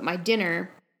 But my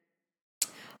dinner,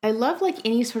 I love like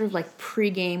any sort of like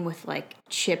pregame with like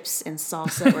chips and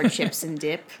salsa or chips and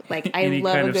dip. Like I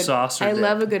love a good sauce or dip.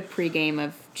 Love a good pregame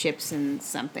of chips and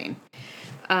something.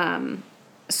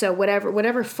 So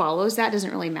whatever follows that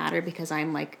doesn't really matter because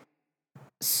I'm like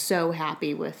so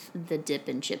happy with the dip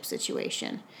and chip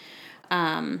situation.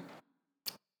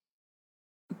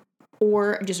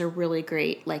 Or just a really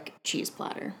great like cheese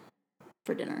platter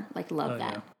for dinner. Like love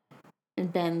that. Yeah.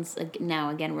 And Ben's now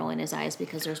again rolling his eyes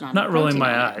because there's not rolling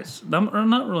my eyes. Not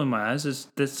rolling my eyes.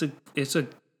 It's a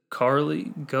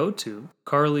Carly go-to.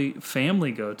 Carly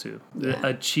family go-to. Yeah.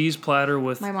 A cheese platter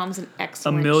with my mom's an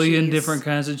excellent a million cheese. Different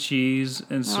kinds of cheese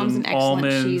and some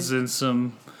almonds and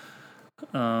some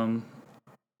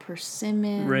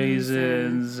persimmons,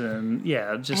 raisins and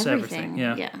just everything.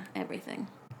 Yeah, everything.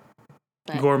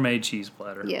 But, gourmet cheese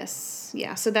platter. Yes.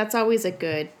 Yeah. So that's always a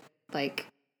good like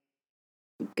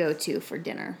go-to for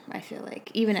dinner, I feel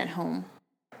like. Even at home.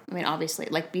 I mean, obviously,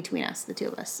 like between us, the two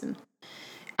of us. And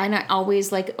I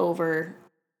always like the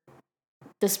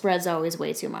spread's always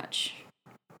way too much.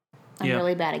 I'm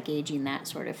really bad at gauging that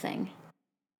sort of thing.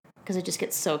 Because I just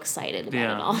get so excited about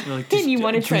it all. Like, and you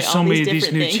want to try all these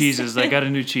different new cheeses. I got a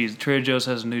new cheese. Trader Joe's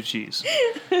has a new cheese.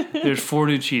 There's 4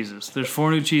 new cheeses. There's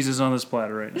 4 new cheeses on this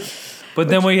platter right now. But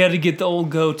then we had to get the old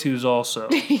go-tos also.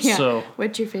 Yeah. So,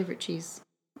 what's your favorite cheese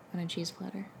on a cheese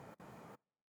platter?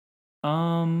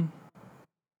 I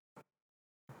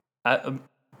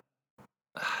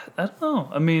don't know.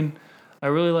 I mean, I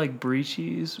really like brie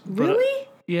cheese. Really?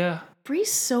 Yeah.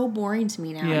 Brie's so boring to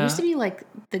me now. Yeah. It used to be like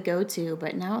the go-to,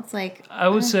 but now it's like I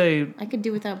would say I could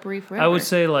do without Brie forever. I would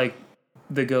say like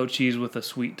the goat cheese with a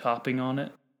sweet topping on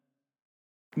it.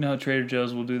 You know how Trader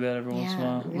Joe's will do that every once in a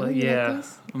while? Really? Like, You yeah. like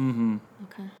those? Mm-hmm.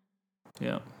 Okay.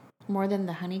 Yeah. More than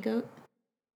the honey goat?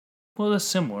 Well, that's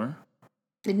similar.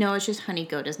 No, it's just honey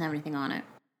goat. Doesn't have anything on it.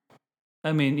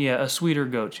 I mean, yeah, a sweeter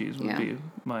goat cheese would Yeah. be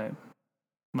my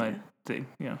thing.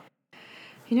 Yeah.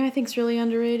 You know, I think's really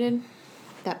underrated.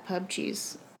 That pub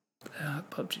cheese. Yeah,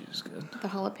 pub cheese is good. The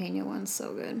jalapeno one's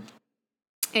so good.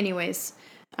 Anyways,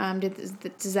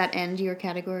 does that end your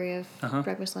category of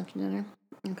breakfast, lunch, and dinner?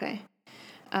 Okay.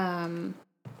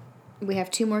 We have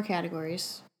 2 more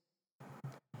categories.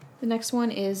 The next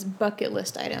one is bucket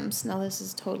list items. Now, this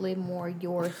is totally more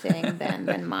your thing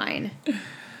than mine.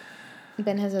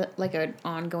 Ben has an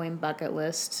ongoing bucket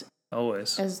list.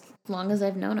 Always. As long as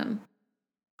I've known him.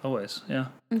 Always, yeah.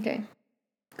 Okay.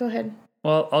 Go ahead.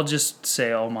 Well, I'll just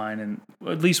say all mine, and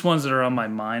at least ones that are on my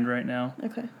mind right now.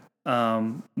 Okay.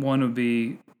 One would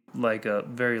be like a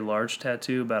very large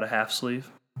tattoo, about a half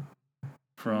sleeve,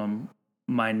 from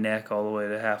my neck all the way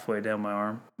to halfway down my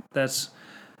arm. It's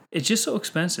just so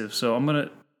expensive. So I'm gonna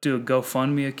do a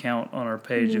GoFundMe account on our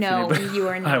page. No, if anybody, you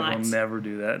are not. I will never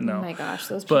do that. No. Oh my gosh,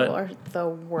 those people are the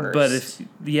worst.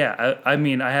 But I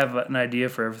mean, I have an idea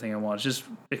for everything I want. It's just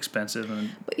expensive,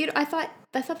 and but I thought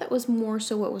that was more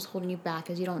so what was holding you back,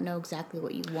 is you don't know exactly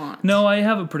what you want. no, I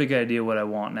have a pretty good idea what I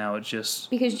want now. It's just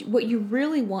because what you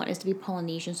really want is to be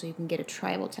Polynesian, so you can get a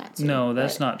tribal tattoo. no,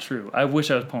 that's not true. I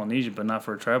wish I was Polynesian, but not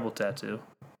for a tribal tattoo.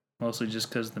 Mostly just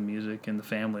because of the music and the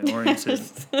family-oriented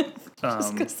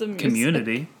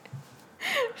community.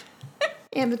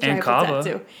 And the tribal Kava.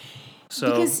 tattoo. So,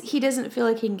 because he doesn't feel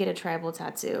like he can get a tribal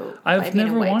tattoo. I've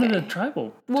never wanted a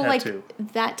tribal tattoo.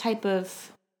 Like that type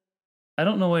of... I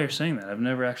don't know why you're saying that. I've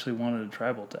never actually wanted a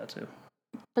tribal tattoo.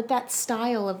 But that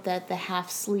style of the half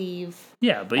sleeve...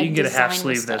 Yeah, but you can get a half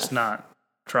sleeve that's not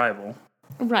tribal.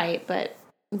 Right, but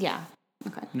yeah.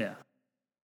 Okay. Yeah.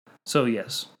 So,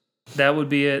 yes. That would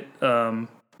be it. A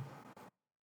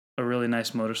really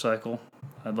nice motorcycle.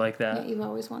 I'd like that. Yeah, you've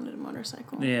always wanted a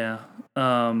motorcycle. Yeah.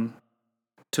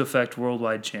 To affect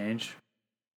worldwide change.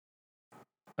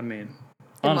 I mean,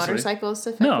 honestly. Motorcycles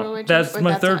to affect worldwide change? That's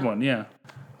my third one, yeah.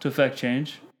 To affect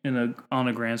change on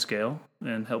a grand scale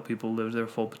and help people live their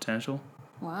full potential.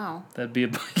 Wow. That'd be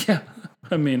yeah.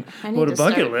 I mean, what a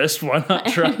bucket list. Why not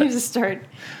try? I need to start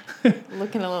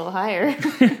looking a little higher.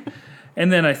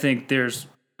 And then I think there's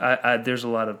a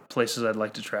lot of places I'd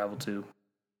like to travel to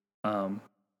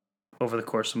over the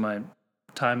course of my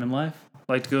time in life.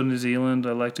 I like to go to New Zealand.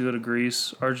 I like to go to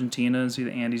Greece, Argentina, and see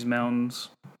the Andes Mountains.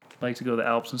 I like to go to the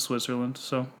Alps in Switzerland.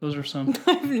 So those are some.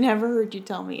 I've never heard you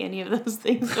tell me any of those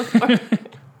things before.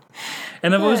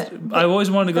 And I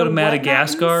always wanted to go to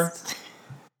Madagascar.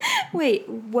 Wait,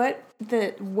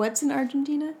 what's in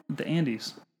Argentina? The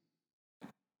Andes.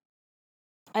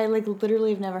 I literally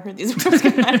have never heard these words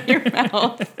come out of your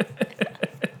mouth.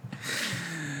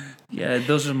 Yeah,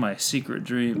 those are my secret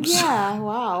dreams. Yeah,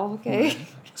 wow, okay.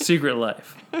 Secret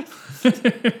life.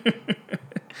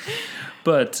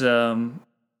 But, and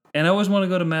I always want to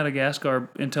go to Madagascar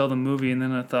until the movie, and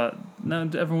then I thought, no,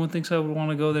 everyone thinks I would want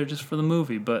to go there just for the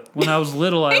movie. But when I was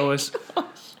little, I always,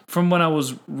 from when I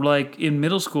was in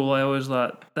middle school, I always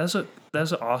thought, that's an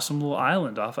awesome little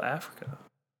island off of Africa.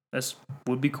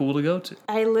 Would be cool to go to.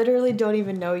 I literally don't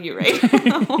even know you right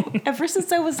now. Ever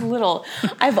since I was little,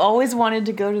 I've always wanted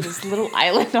to go to this little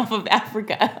island off of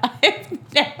Africa.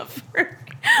 I've never.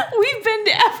 We've been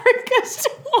to Africa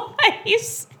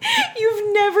twice.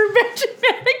 You've never been to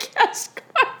Madagascar.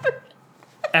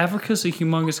 Africa's a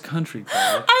humongous country,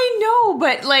 Carla. I know,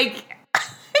 but I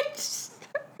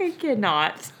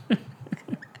cannot.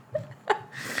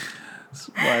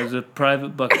 Why is it a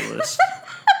private bucket list?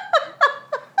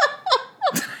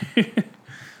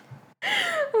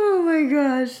 Oh my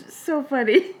gosh, so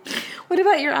funny. What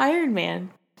about your Iron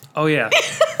Man? Oh yeah.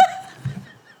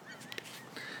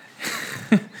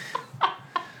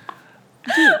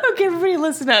 Okay, everybody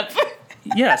listen up.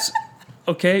 Yes.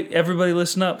 Okay, everybody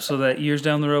listen up so that years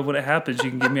down the road when it happens, you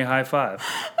can give me a high five.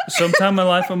 Sometime in my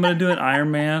life I'm going to do an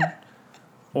Iron Man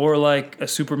or like a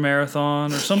super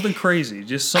marathon or something crazy.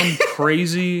 Just some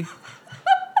crazy...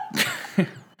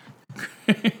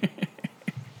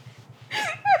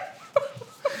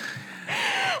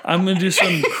 I'm going to do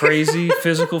some crazy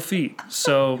physical feat.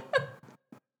 So,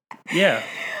 yeah.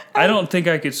 I don't think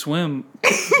I could swim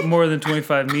more than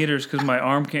 25 meters because my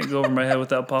arm can't go over my head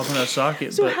without popping out a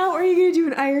socket. So how are you going to do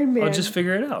an Iron Man? I'll just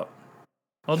figure it out.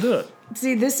 I'll do it.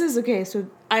 See, this is... Okay, so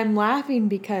I'm laughing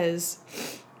because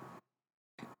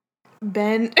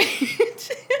Ben...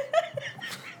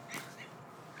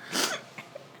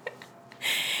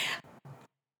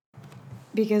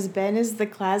 Because Ben is the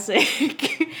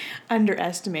classic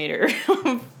underestimator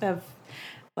of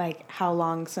like how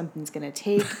long something's gonna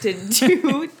take to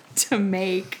do, to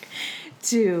make,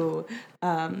 to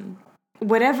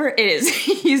whatever it is.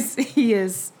 He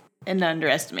is an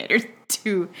underestimator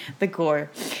to the core,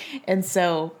 and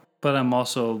so. But I'm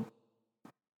also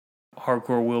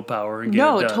hardcore willpower and get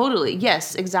it done. Totally,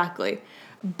 yes, exactly.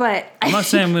 But I'm not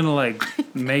saying I'm gonna like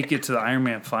make it to the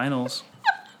Ironman finals.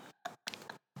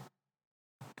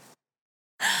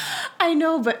 I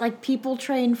know, but like people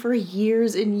train for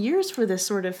years and years for this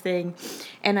sort of thing,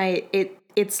 and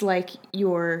it's like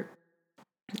you're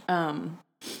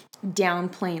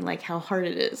downplaying like how hard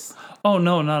it is. Oh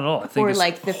no, not at all. I think it's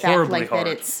like the fact like hard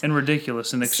that it's and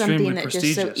ridiculous and extremely something that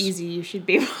prestigious. just so easy you should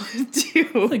be able to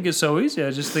do. I think it's so easy.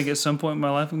 I just think at some point in my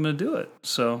life I'm going to do it.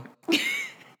 So I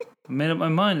made up my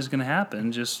mind it's going to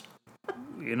happen. Just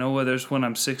whether it's when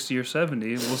I'm 60 or 70,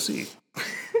 we'll see.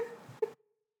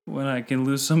 When I can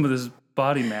lose some of this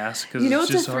body mass, because it's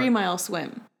just a 3-mile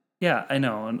swim. Yeah, I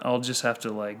know, and I'll just have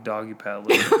to like doggy paddle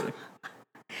it.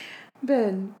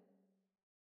 Ben,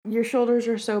 your shoulders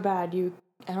are so bad.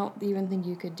 I don't even think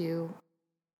you could do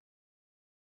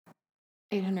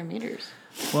 800 meters.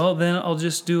 Well, then I'll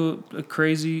just do a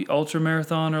crazy ultra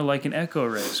marathon or like an echo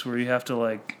race where you have to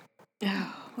like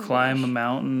climb a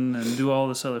mountain and do all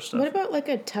this other stuff. What about like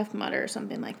a Tough Mudder or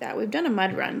something like that? We've done a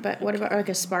mud run, but what about like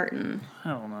a Spartan? I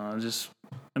don't know.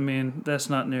 That's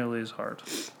not nearly as hard.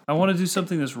 I want to do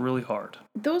something that's really hard.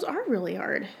 Those are really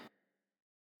hard.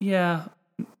 Yeah.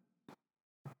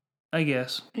 I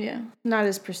guess. Yeah. Not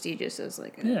as prestigious as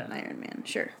like an Ironman,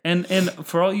 sure. And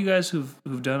for all you guys who've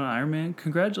done an Ironman,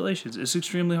 congratulations. It's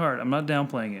extremely hard. I'm not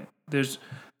downplaying it.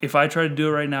 If I tried to do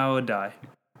it right now, I would die.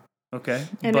 Okay?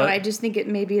 I know, I just think it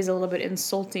maybe is a little bit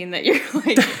insulting that you're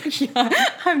like,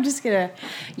 I'm going to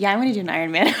do an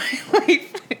Ironman.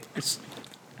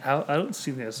 I don't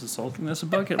see that as insulting. That's a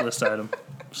bucket list item.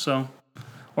 So,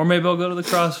 or maybe I'll go to the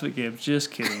CrossFit Games.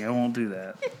 Just kidding. I won't do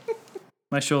that.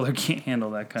 My shoulder can't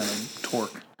handle that kind of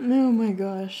torque. Oh my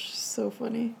gosh, so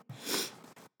funny.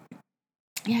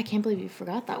 Yeah, I can't believe you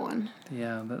forgot that one.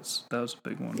 Yeah, that was a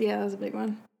big one. Yeah, that was a big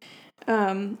one.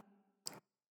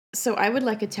 So I would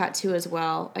like a tattoo as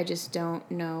well. I just don't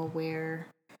know where.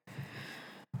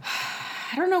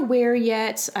 I don't know where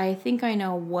yet. I think I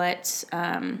know what.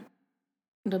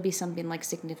 It'll be something like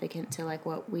significant to like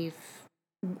what we've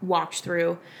walked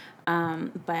through,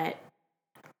 but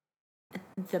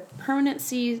the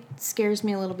permanency scares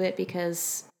me a little bit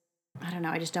because I don't know.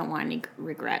 I just don't want any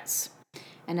regrets.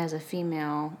 And as a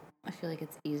female, I feel like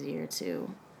it's easier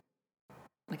to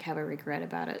like have a regret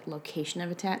about a location of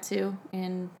a tattoo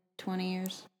in 20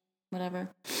 years, whatever.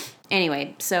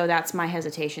 Anyway, so that's my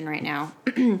hesitation right now.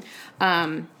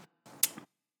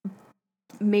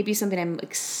 Maybe something I'm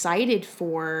excited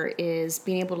for is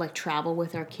being able to like travel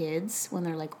with our kids when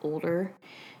they're like older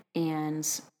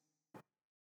and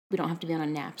we don't have to be on a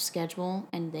nap schedule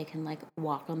and they can like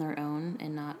walk on their own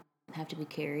and not have to be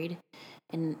carried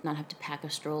and not have to pack a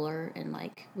stroller, and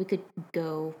like we could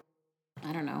go,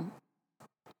 I don't know,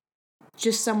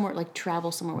 just somewhere, like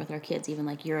travel somewhere with our kids, even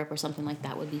like Europe or something like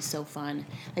that would be so fun.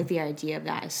 Like the idea of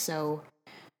that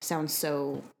sounds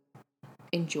so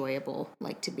enjoyable,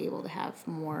 like to be able to have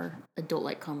more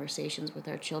adult-like conversations with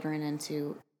our children and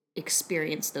to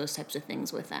experience those types of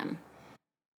things with them.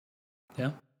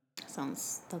 Yeah. That's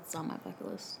on my bucket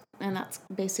list. And that's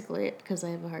basically it because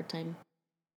I have a hard time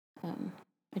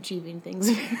achieving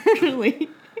things early.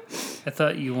 I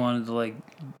thought you wanted to like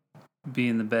be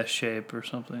in the best shape or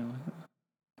something like that.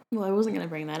 Well, I wasn't going to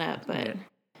bring that up, but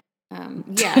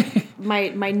yeah,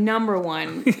 my number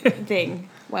one thing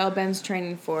while Ben's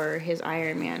training for his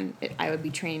Ironman, I would be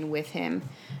training with him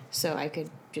so I could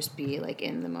just be like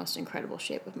in the most incredible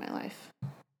shape of my life.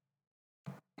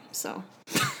 So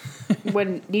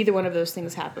when neither one of those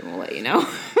things happen, we'll let you know.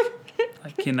 I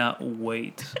cannot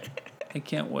wait. I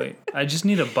can't wait. I just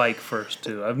need a bike first,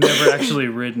 too. I've never actually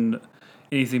ridden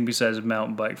anything besides a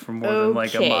mountain bike for more than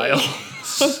like a mile.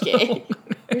 Okay.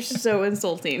 You're so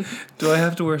insulting. Do I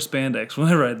have to wear spandex when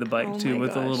I ride the bike, too,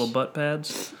 with the little butt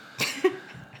pads?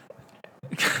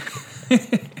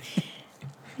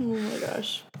 Oh, my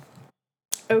gosh.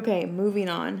 Okay, moving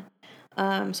on.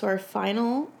 So our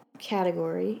final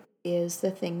category is the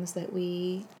things that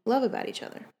we love about each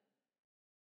other.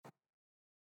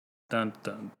 Dun,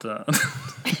 dun, dun.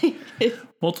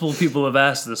 Multiple people have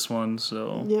asked this one,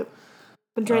 so... Yep.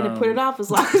 I'm trying to put it off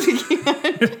as long as we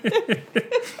can.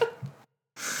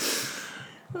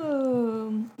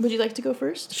 Would you like to go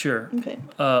first? Sure. Okay.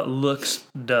 Looks,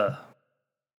 duh.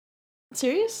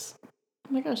 Serious?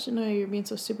 Oh my gosh, no, you're being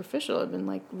so superficial. I've been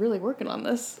like really working on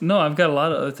this. No, I've got a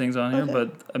lot of other things on here,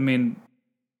 but I mean,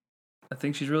 I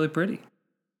think she's really pretty.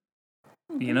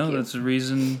 You know, that's the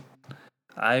reason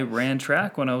I ran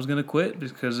track when I was going to quit,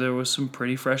 because there was some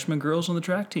pretty freshman girls on the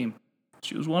track team.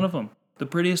 She was one of them, the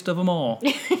prettiest of them all.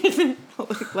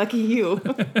 Lucky you.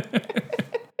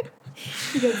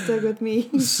 You got stuck with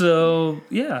me. So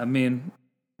yeah, I mean,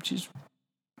 she's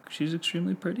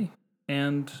extremely pretty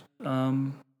and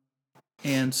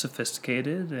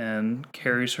sophisticated and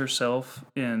carries herself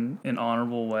in an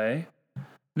honorable way. I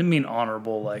didn't mean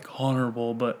honorable like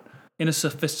honorable, but in a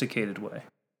sophisticated way,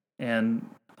 and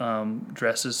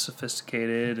dresses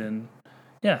sophisticated, and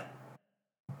yeah.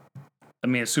 I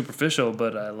mean, it's superficial,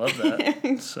 but I love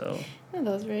that. So that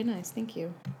was very nice. Thank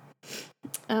you.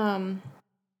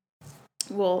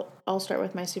 Well, I'll start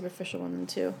with my superficial one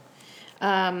too.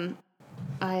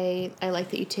 I like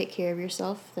that you take care of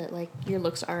yourself, that like your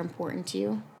looks are important to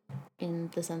you in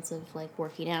the sense of like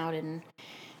working out and,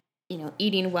 you know,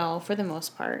 eating well for the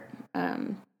most part.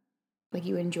 Like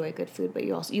you enjoy good food, but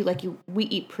we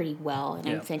eat pretty well, and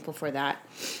I'm thankful for that.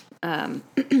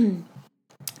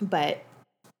 But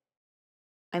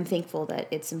I'm thankful that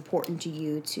it's important to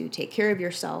you to take care of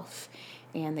yourself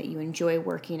and that you enjoy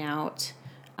working out,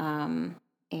 and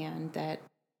that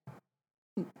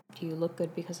you look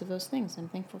good because of those things. I'm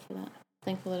thankful for that.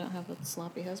 Thankful I don't have a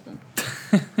sloppy husband.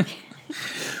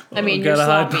 I mean, you're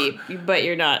sloppy, but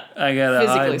you're not. I got a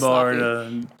high bar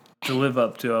sloppy. to live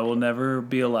up to. I will never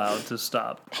be allowed to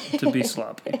stop to be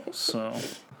sloppy. So,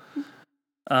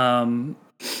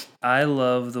 I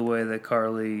love the way that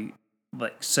Carly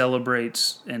like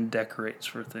celebrates and decorates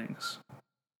for things.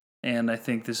 And I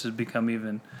think this has become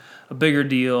even a bigger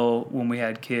deal when we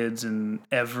had kids, and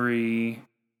every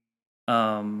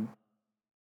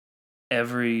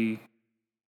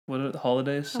what are the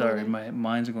holidays? Sorry, my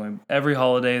mind's going. Every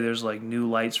holiday, there's like new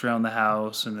lights around the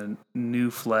house, and then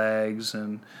new flags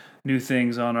and new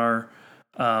things on our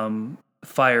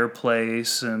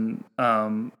fireplace, and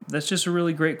that's just a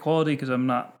really great quality because I'm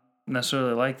not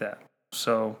necessarily like that.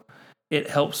 So it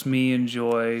helps me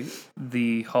enjoy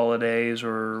the holidays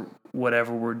or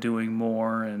whatever we're doing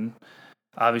more, and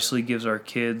obviously gives our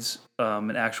kids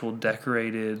an actual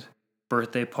decorated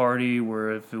birthday party,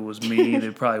 where if it was me,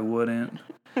 they probably wouldn't.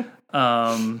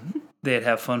 They'd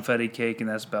have funfetti cake, and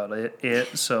that's about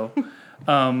it. So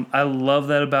I love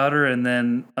that about her, and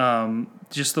then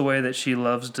just the way that she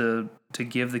loves to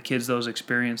give the kids those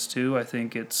experiences too. I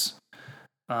think it's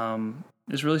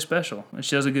really special, and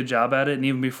she does a good job at it. And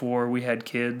even before we had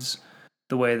kids,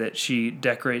 the way that she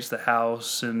decorates the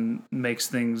house and makes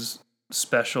things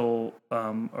special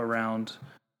around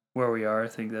where we are, I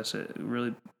think that's a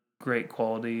really great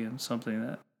quality and something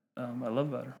that I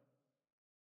love about her.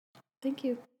 Thank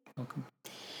you. Welcome.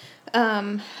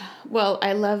 Well,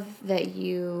 I love that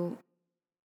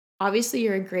obviously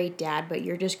you're a great dad, but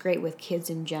you're just great with kids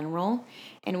in general.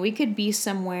 And we could be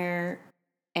somewhere,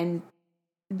 and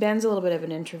Ben's a little bit of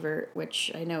an introvert,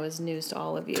 which I know is news to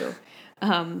all of you.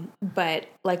 But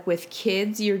like with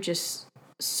kids, you're just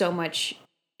it's so much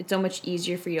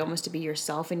easier for you almost to be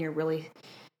yourself, and you're really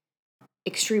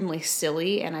extremely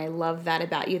silly. And I love that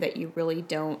about you, that you really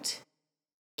don't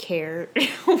care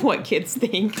what kids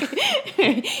think.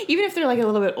 Even if they're like a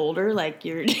little bit older, like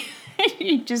you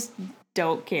just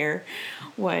don't care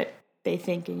what they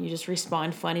think, and you just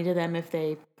respond funny to them if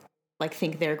they like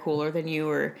think they're cooler than you,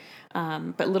 or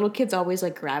but little kids always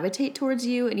like gravitate towards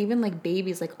you, and even like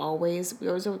babies, like we always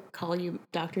call you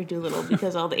Dr. Dolittle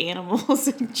because all the animals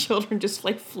and children just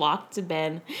like flock to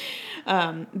Ben.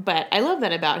 But I love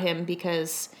that about him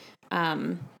because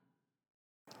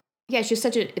it's just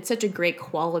such a great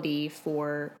quality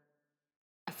for,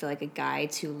 I feel like, a guy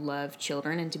to love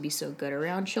children and to be so good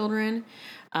around children.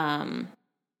 And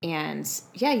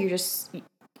yeah,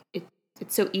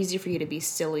 it's so easy for you to be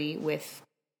silly with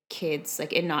kids,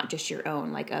 like, and not just your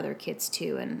own, like other kids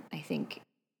too. And I think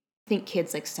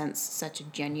kids like sense such a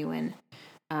genuine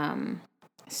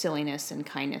silliness and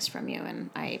kindness from you. And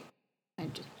I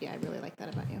really like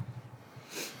that about you.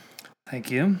 Thank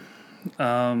you.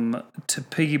 To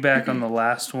piggyback on the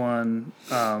last one,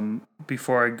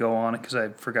 before I go on, because I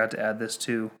forgot to add this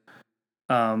too,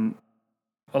 along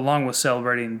with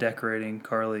celebrating and decorating,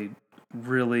 Carly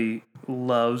really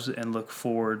loves and looks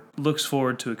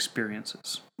forward to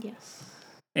experiences. Yes.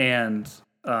 And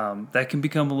that can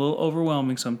become a little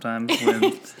overwhelming sometimes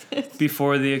when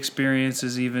before the experience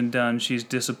is even done, she's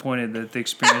disappointed that the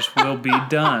experience will be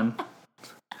done.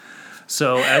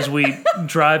 So as we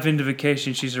drive into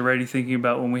vacation, she's already thinking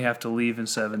about when we have to leave in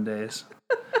 7 days.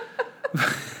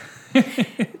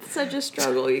 It's such a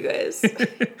struggle, you guys.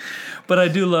 But I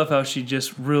do love how she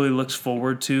just really looks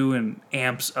forward to and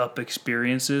amps up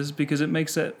experiences, because it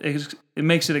makes it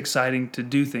exciting to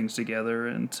do things together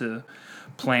and to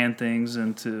plan things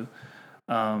and to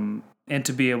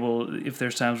be able, if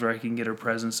there's times where I can get her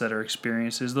presents at her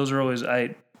experiences, those are always,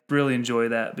 I really enjoy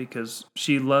that because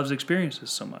she loves experiences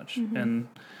so much. And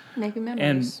making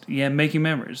memories. Making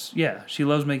memories. Yeah, she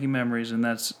loves making memories, and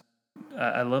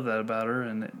I love that about her,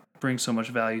 and it brings so much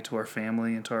value to our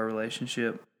family and to our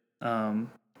relationship.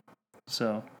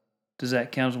 So does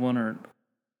that count as one or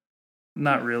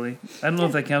not really? I don't know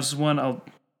if that counts as one.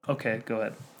 Okay, go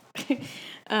ahead.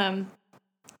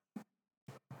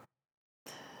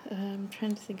 I'm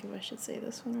trying to think if I should say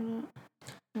this one or not.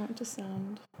 I want it to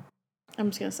sound. I'm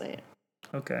just gonna say it.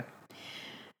 Okay.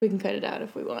 We can cut it out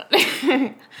if we want.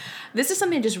 This is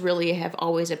something I just really have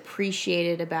always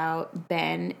appreciated about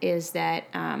Ben, is that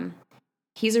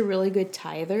he's a really good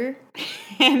tither.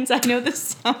 And I know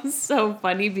this sounds so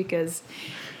funny because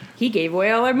he gave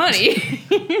away all our money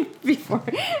before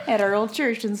at our old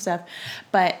church and stuff.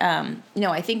 But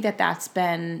no, I think that's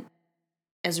been,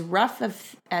 as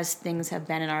rough as things have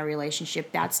been in our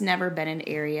relationship, that's never been an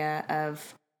area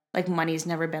of, like, money's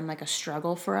never been like a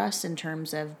struggle for us in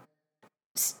terms of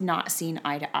not seeing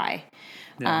eye to eye.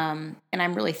 Yeah. And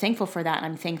I'm really thankful for that. And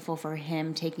I'm thankful for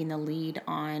him taking the lead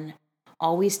on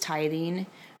always tithing,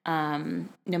 no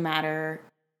matter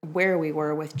where we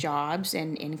were with jobs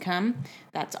and income.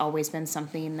 That's always been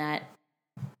something that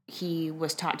he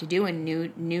was taught to do and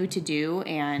knew to do.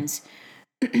 And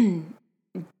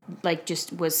like,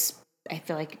 just was, I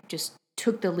feel like, just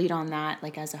took the lead on that,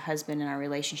 like, as a husband in our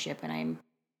relationship. And I'm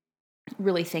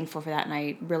really thankful for that. And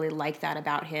I really like that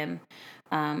about him.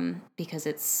 Because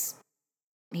it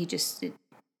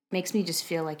makes me just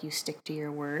feel like you stick to your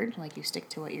word, like you stick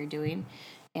to what you're doing.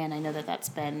 And I know that that's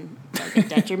been like a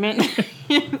detriment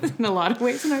in a lot of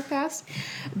ways in our past,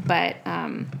 but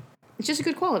it's just a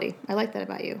good quality. I like that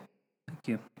about you. Thank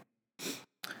you.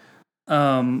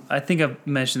 I think I've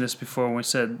mentioned this before when we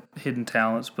said hidden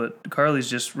talents, but Carly's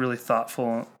just really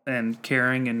thoughtful and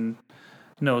caring and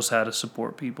knows how to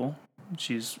support people.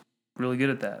 She's really good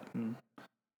at that. And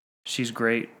she's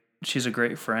great. She's a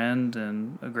great friend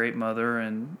and a great mother,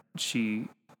 and she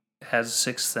has a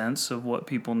sixth sense of what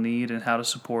people need and how to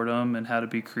support them and how to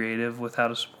be creative with how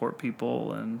to support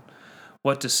people and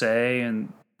what to say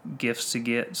and gifts to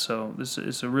get. So this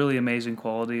is a really amazing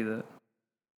quality that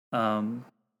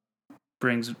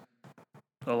brings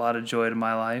a lot of joy to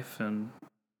my life and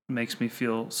makes me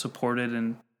feel supported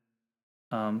in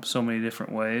so many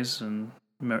different ways. And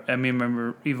I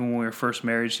remember even when we were first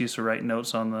married, she used to write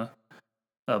notes on the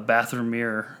bathroom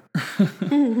mirror.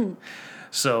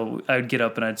 So I'd get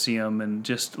up and I'd see them, and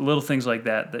just little things like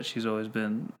that she's always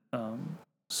been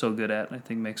so good at, and I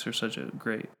think makes her such a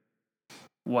great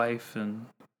wife and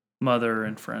mother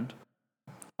and friend.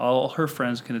 All her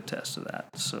friends can attest to that.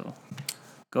 So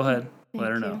go ahead,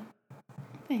 let her know.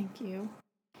 Thank you.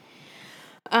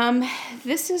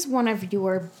 This is one of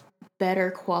your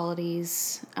better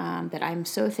qualities that I'm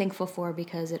so thankful for,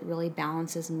 because it really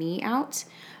balances me out.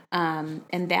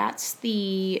 And that's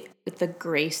the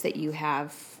grace that you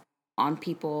have on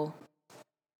people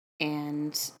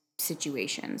and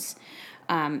situations.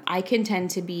 I can tend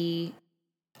to be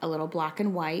a little black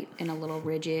and white and a little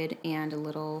rigid and a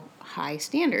little high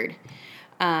standard.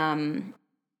 And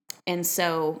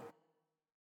so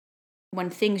when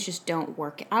things just don't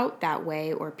work out that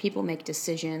way, or people make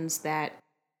decisions that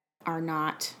are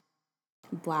not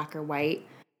black or white,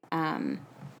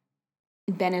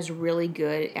 Ben is really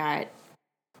good at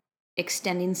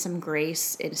extending some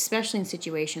grace, especially in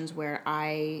situations where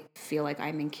I feel like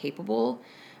I'm incapable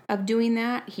of doing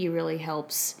that. He really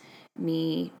helps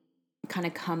me kind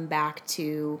of come back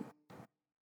to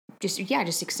just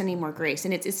extending more grace.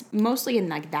 And it's mostly in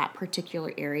like that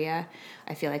particular area.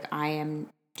 I feel like I'm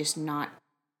just not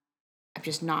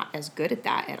as good at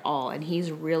that at all. And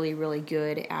he's really, really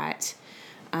good at,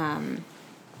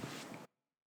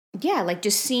 like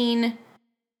just seeing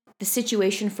the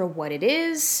situation for what it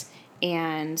is,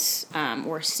 and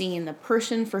or seeing the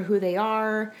person for who they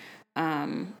are,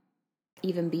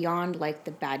 even beyond like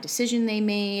the bad decision they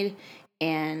made.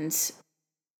 And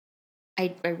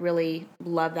I really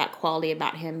love that quality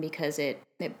about him, because it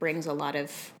brings a lot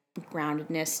of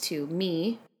groundedness to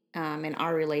me in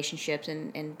our relationships,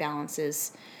 and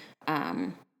balances. I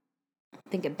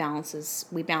think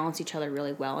we balance each other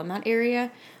really well in that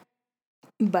area.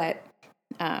 But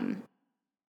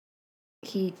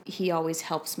he always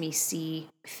helps me see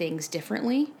things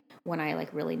differently when I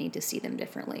like really need to see them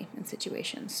differently in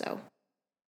situations. So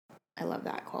I love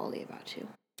that quality about you.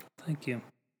 Thank you.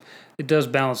 It does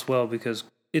balance well because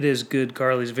it is good.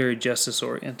 Carly's very justice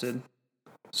oriented.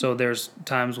 So there's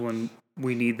times when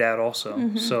we need that also.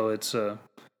 Mm-hmm. So it's a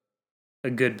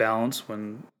good balance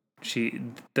when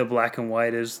the black and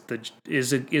white is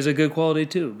a good quality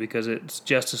too, because it's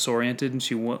justice oriented and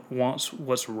she wants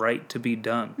what's right to be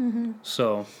done. Mm-hmm.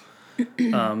 So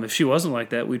if she wasn't like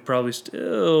that, we'd probably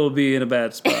still be in a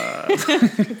bad spot.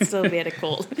 Still be at a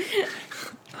cold.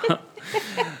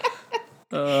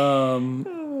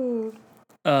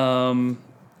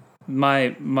 My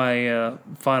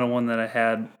final one that I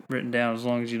had written down, as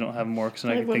long as you don't have more, because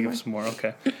I can think of some more.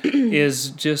 Okay,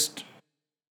 is just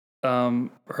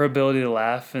her ability to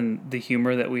laugh and the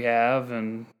humor that we have,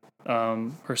 and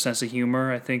her sense of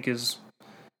humor, I think is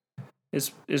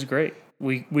great.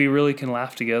 We really can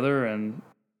laugh together, and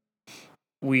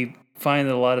we find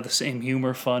that a lot of the same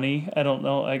humor funny. I don't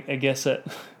know. I guess that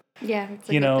it's a good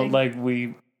thing. like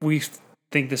we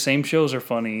think the same shows are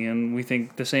funny, and we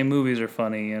think the same movies are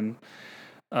funny, and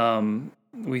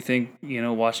we think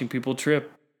watching people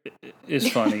trip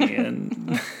is funny,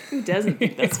 and who doesn't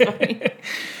think that's funny?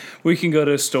 We can go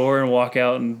to a store and walk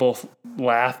out and both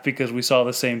laugh because we saw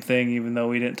the same thing, even though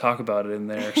we didn't talk about it in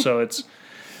there. So it's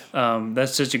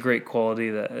that's such a great quality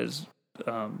that is.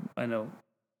 I know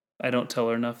I don't tell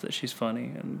her enough that she's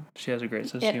funny, and she has a great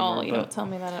sense of humor. At all, you don't tell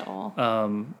me that at all.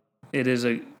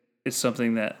 It's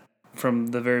something that from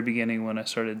the very beginning when I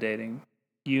started dating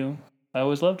you, I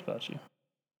always loved about you.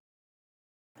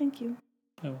 Thank you.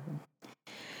 Oh.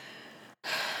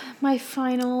 My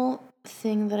final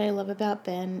thing that I love about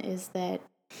Ben is that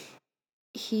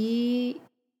he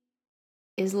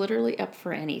is literally up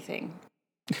for anything.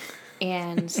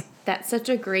 And that's such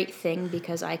a great thing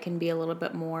because I can be a little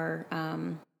bit more,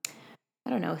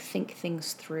 think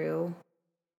things through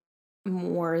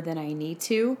more than I need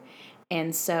to.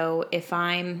 And so if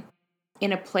I'm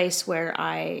in a place where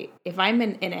if I'm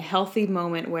in a healthy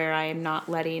moment where I am not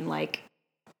letting like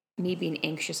me being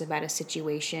anxious about a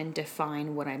situation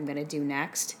define what I'm going to do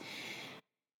next.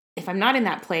 If I'm not in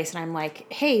that place and I'm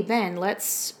like, hey, Ben,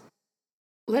 let's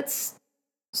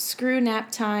screw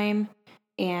nap time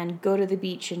and go to the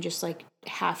beach and just like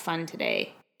have fun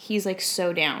today. He's like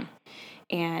so down.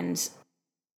 And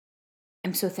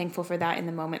I'm so thankful for that in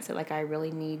the moments that like I really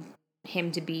need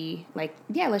him to be like,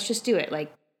 yeah, let's just do it.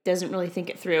 Like doesn't really think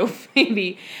it through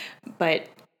maybe, but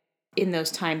in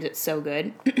those times it's so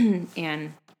good.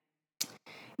 And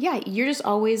yeah, you're just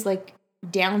always like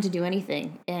down to do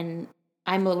anything. And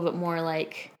I'm a little bit more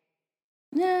like,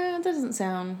 nah, it doesn't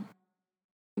sound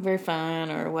very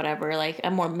fun or whatever. Like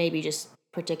I'm more maybe just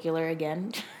particular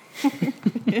again.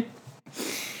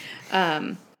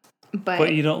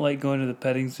 But you don't like going to the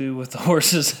petting zoo with the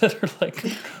horses that are like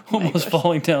almost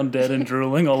falling down dead and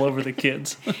drooling all over the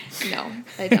kids. No,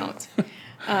 I don't.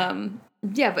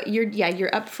 Yeah, but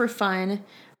you're up for fun.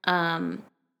 And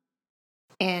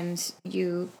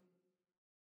you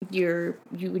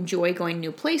enjoy going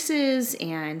new places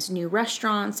and new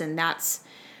restaurants, and that's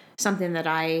something that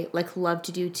I like love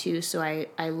to do too. So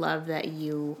I love that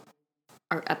you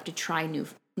are up to try new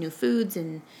foods,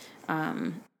 and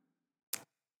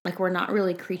like we're not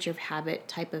really creature of habit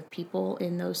type of people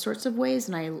in those sorts of ways,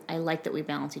 and I like that we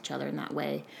balance each other in that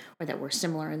way, or that we're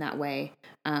similar in that way,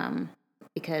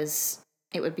 because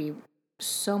it would be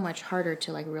so much harder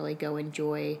to like really go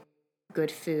enjoy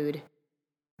good food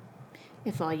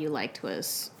if all you liked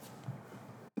was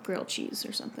grilled cheese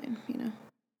or something,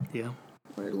 Yeah.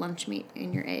 or lunch meat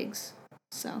in your eggs.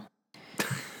 So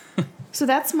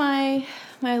that's my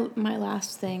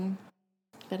last thing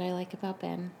that I like about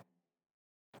Ben.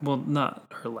 Well, not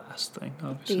her last thing.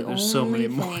 Obviously, The there's so many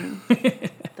thing, more.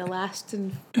 the last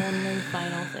and only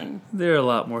final thing. There are a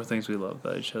lot more things we love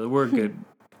about each other. We're good.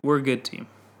 We're a good team.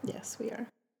 Yes, we are.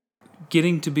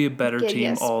 Getting to be a better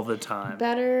team all the time.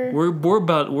 Better.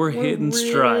 We're hitting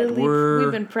stride.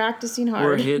 We've been practicing hard.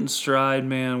 We're hitting stride,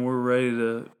 man. We're ready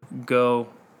to go.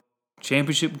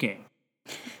 Championship game.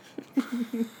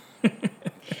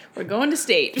 We're going to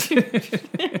state.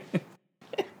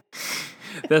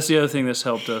 That's the other thing that's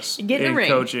helped us in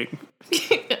coaching.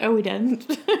 Are we done?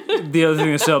 The other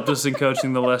thing that's helped us in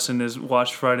coaching the lesson is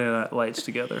watch Friday Night Lights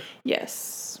together.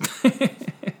 Yes.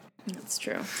 That's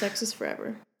true. Sex is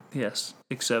forever. Yes,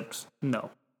 except no.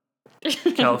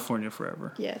 California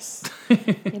forever. Yes.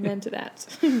 Amen to that.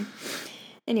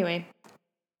 Anyway,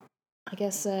 I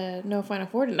guess no Final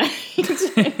Four tonight.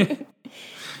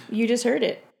 You just heard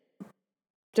it.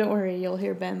 Don't worry, you'll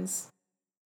hear Ben's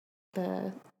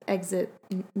exit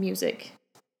music.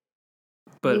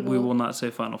 But we will not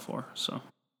say Final Four, so.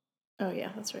 Oh,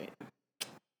 yeah, that's right.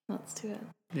 Let's do it.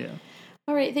 Yeah.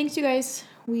 All right, thanks, you guys.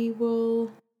 We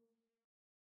will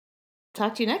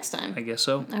talk to you next time. I guess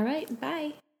so. All right.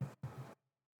 Bye.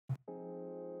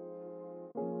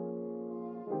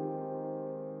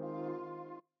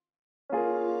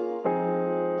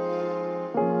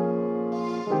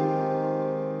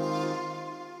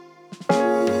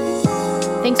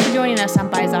 Thanks for joining us on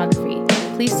Bizography.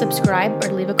 Please subscribe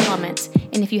or leave a comment.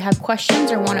 And if you have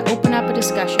questions or want to open up a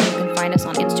discussion, you can find us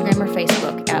on Instagram or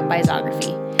Facebook at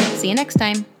Bizography. See you next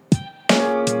time.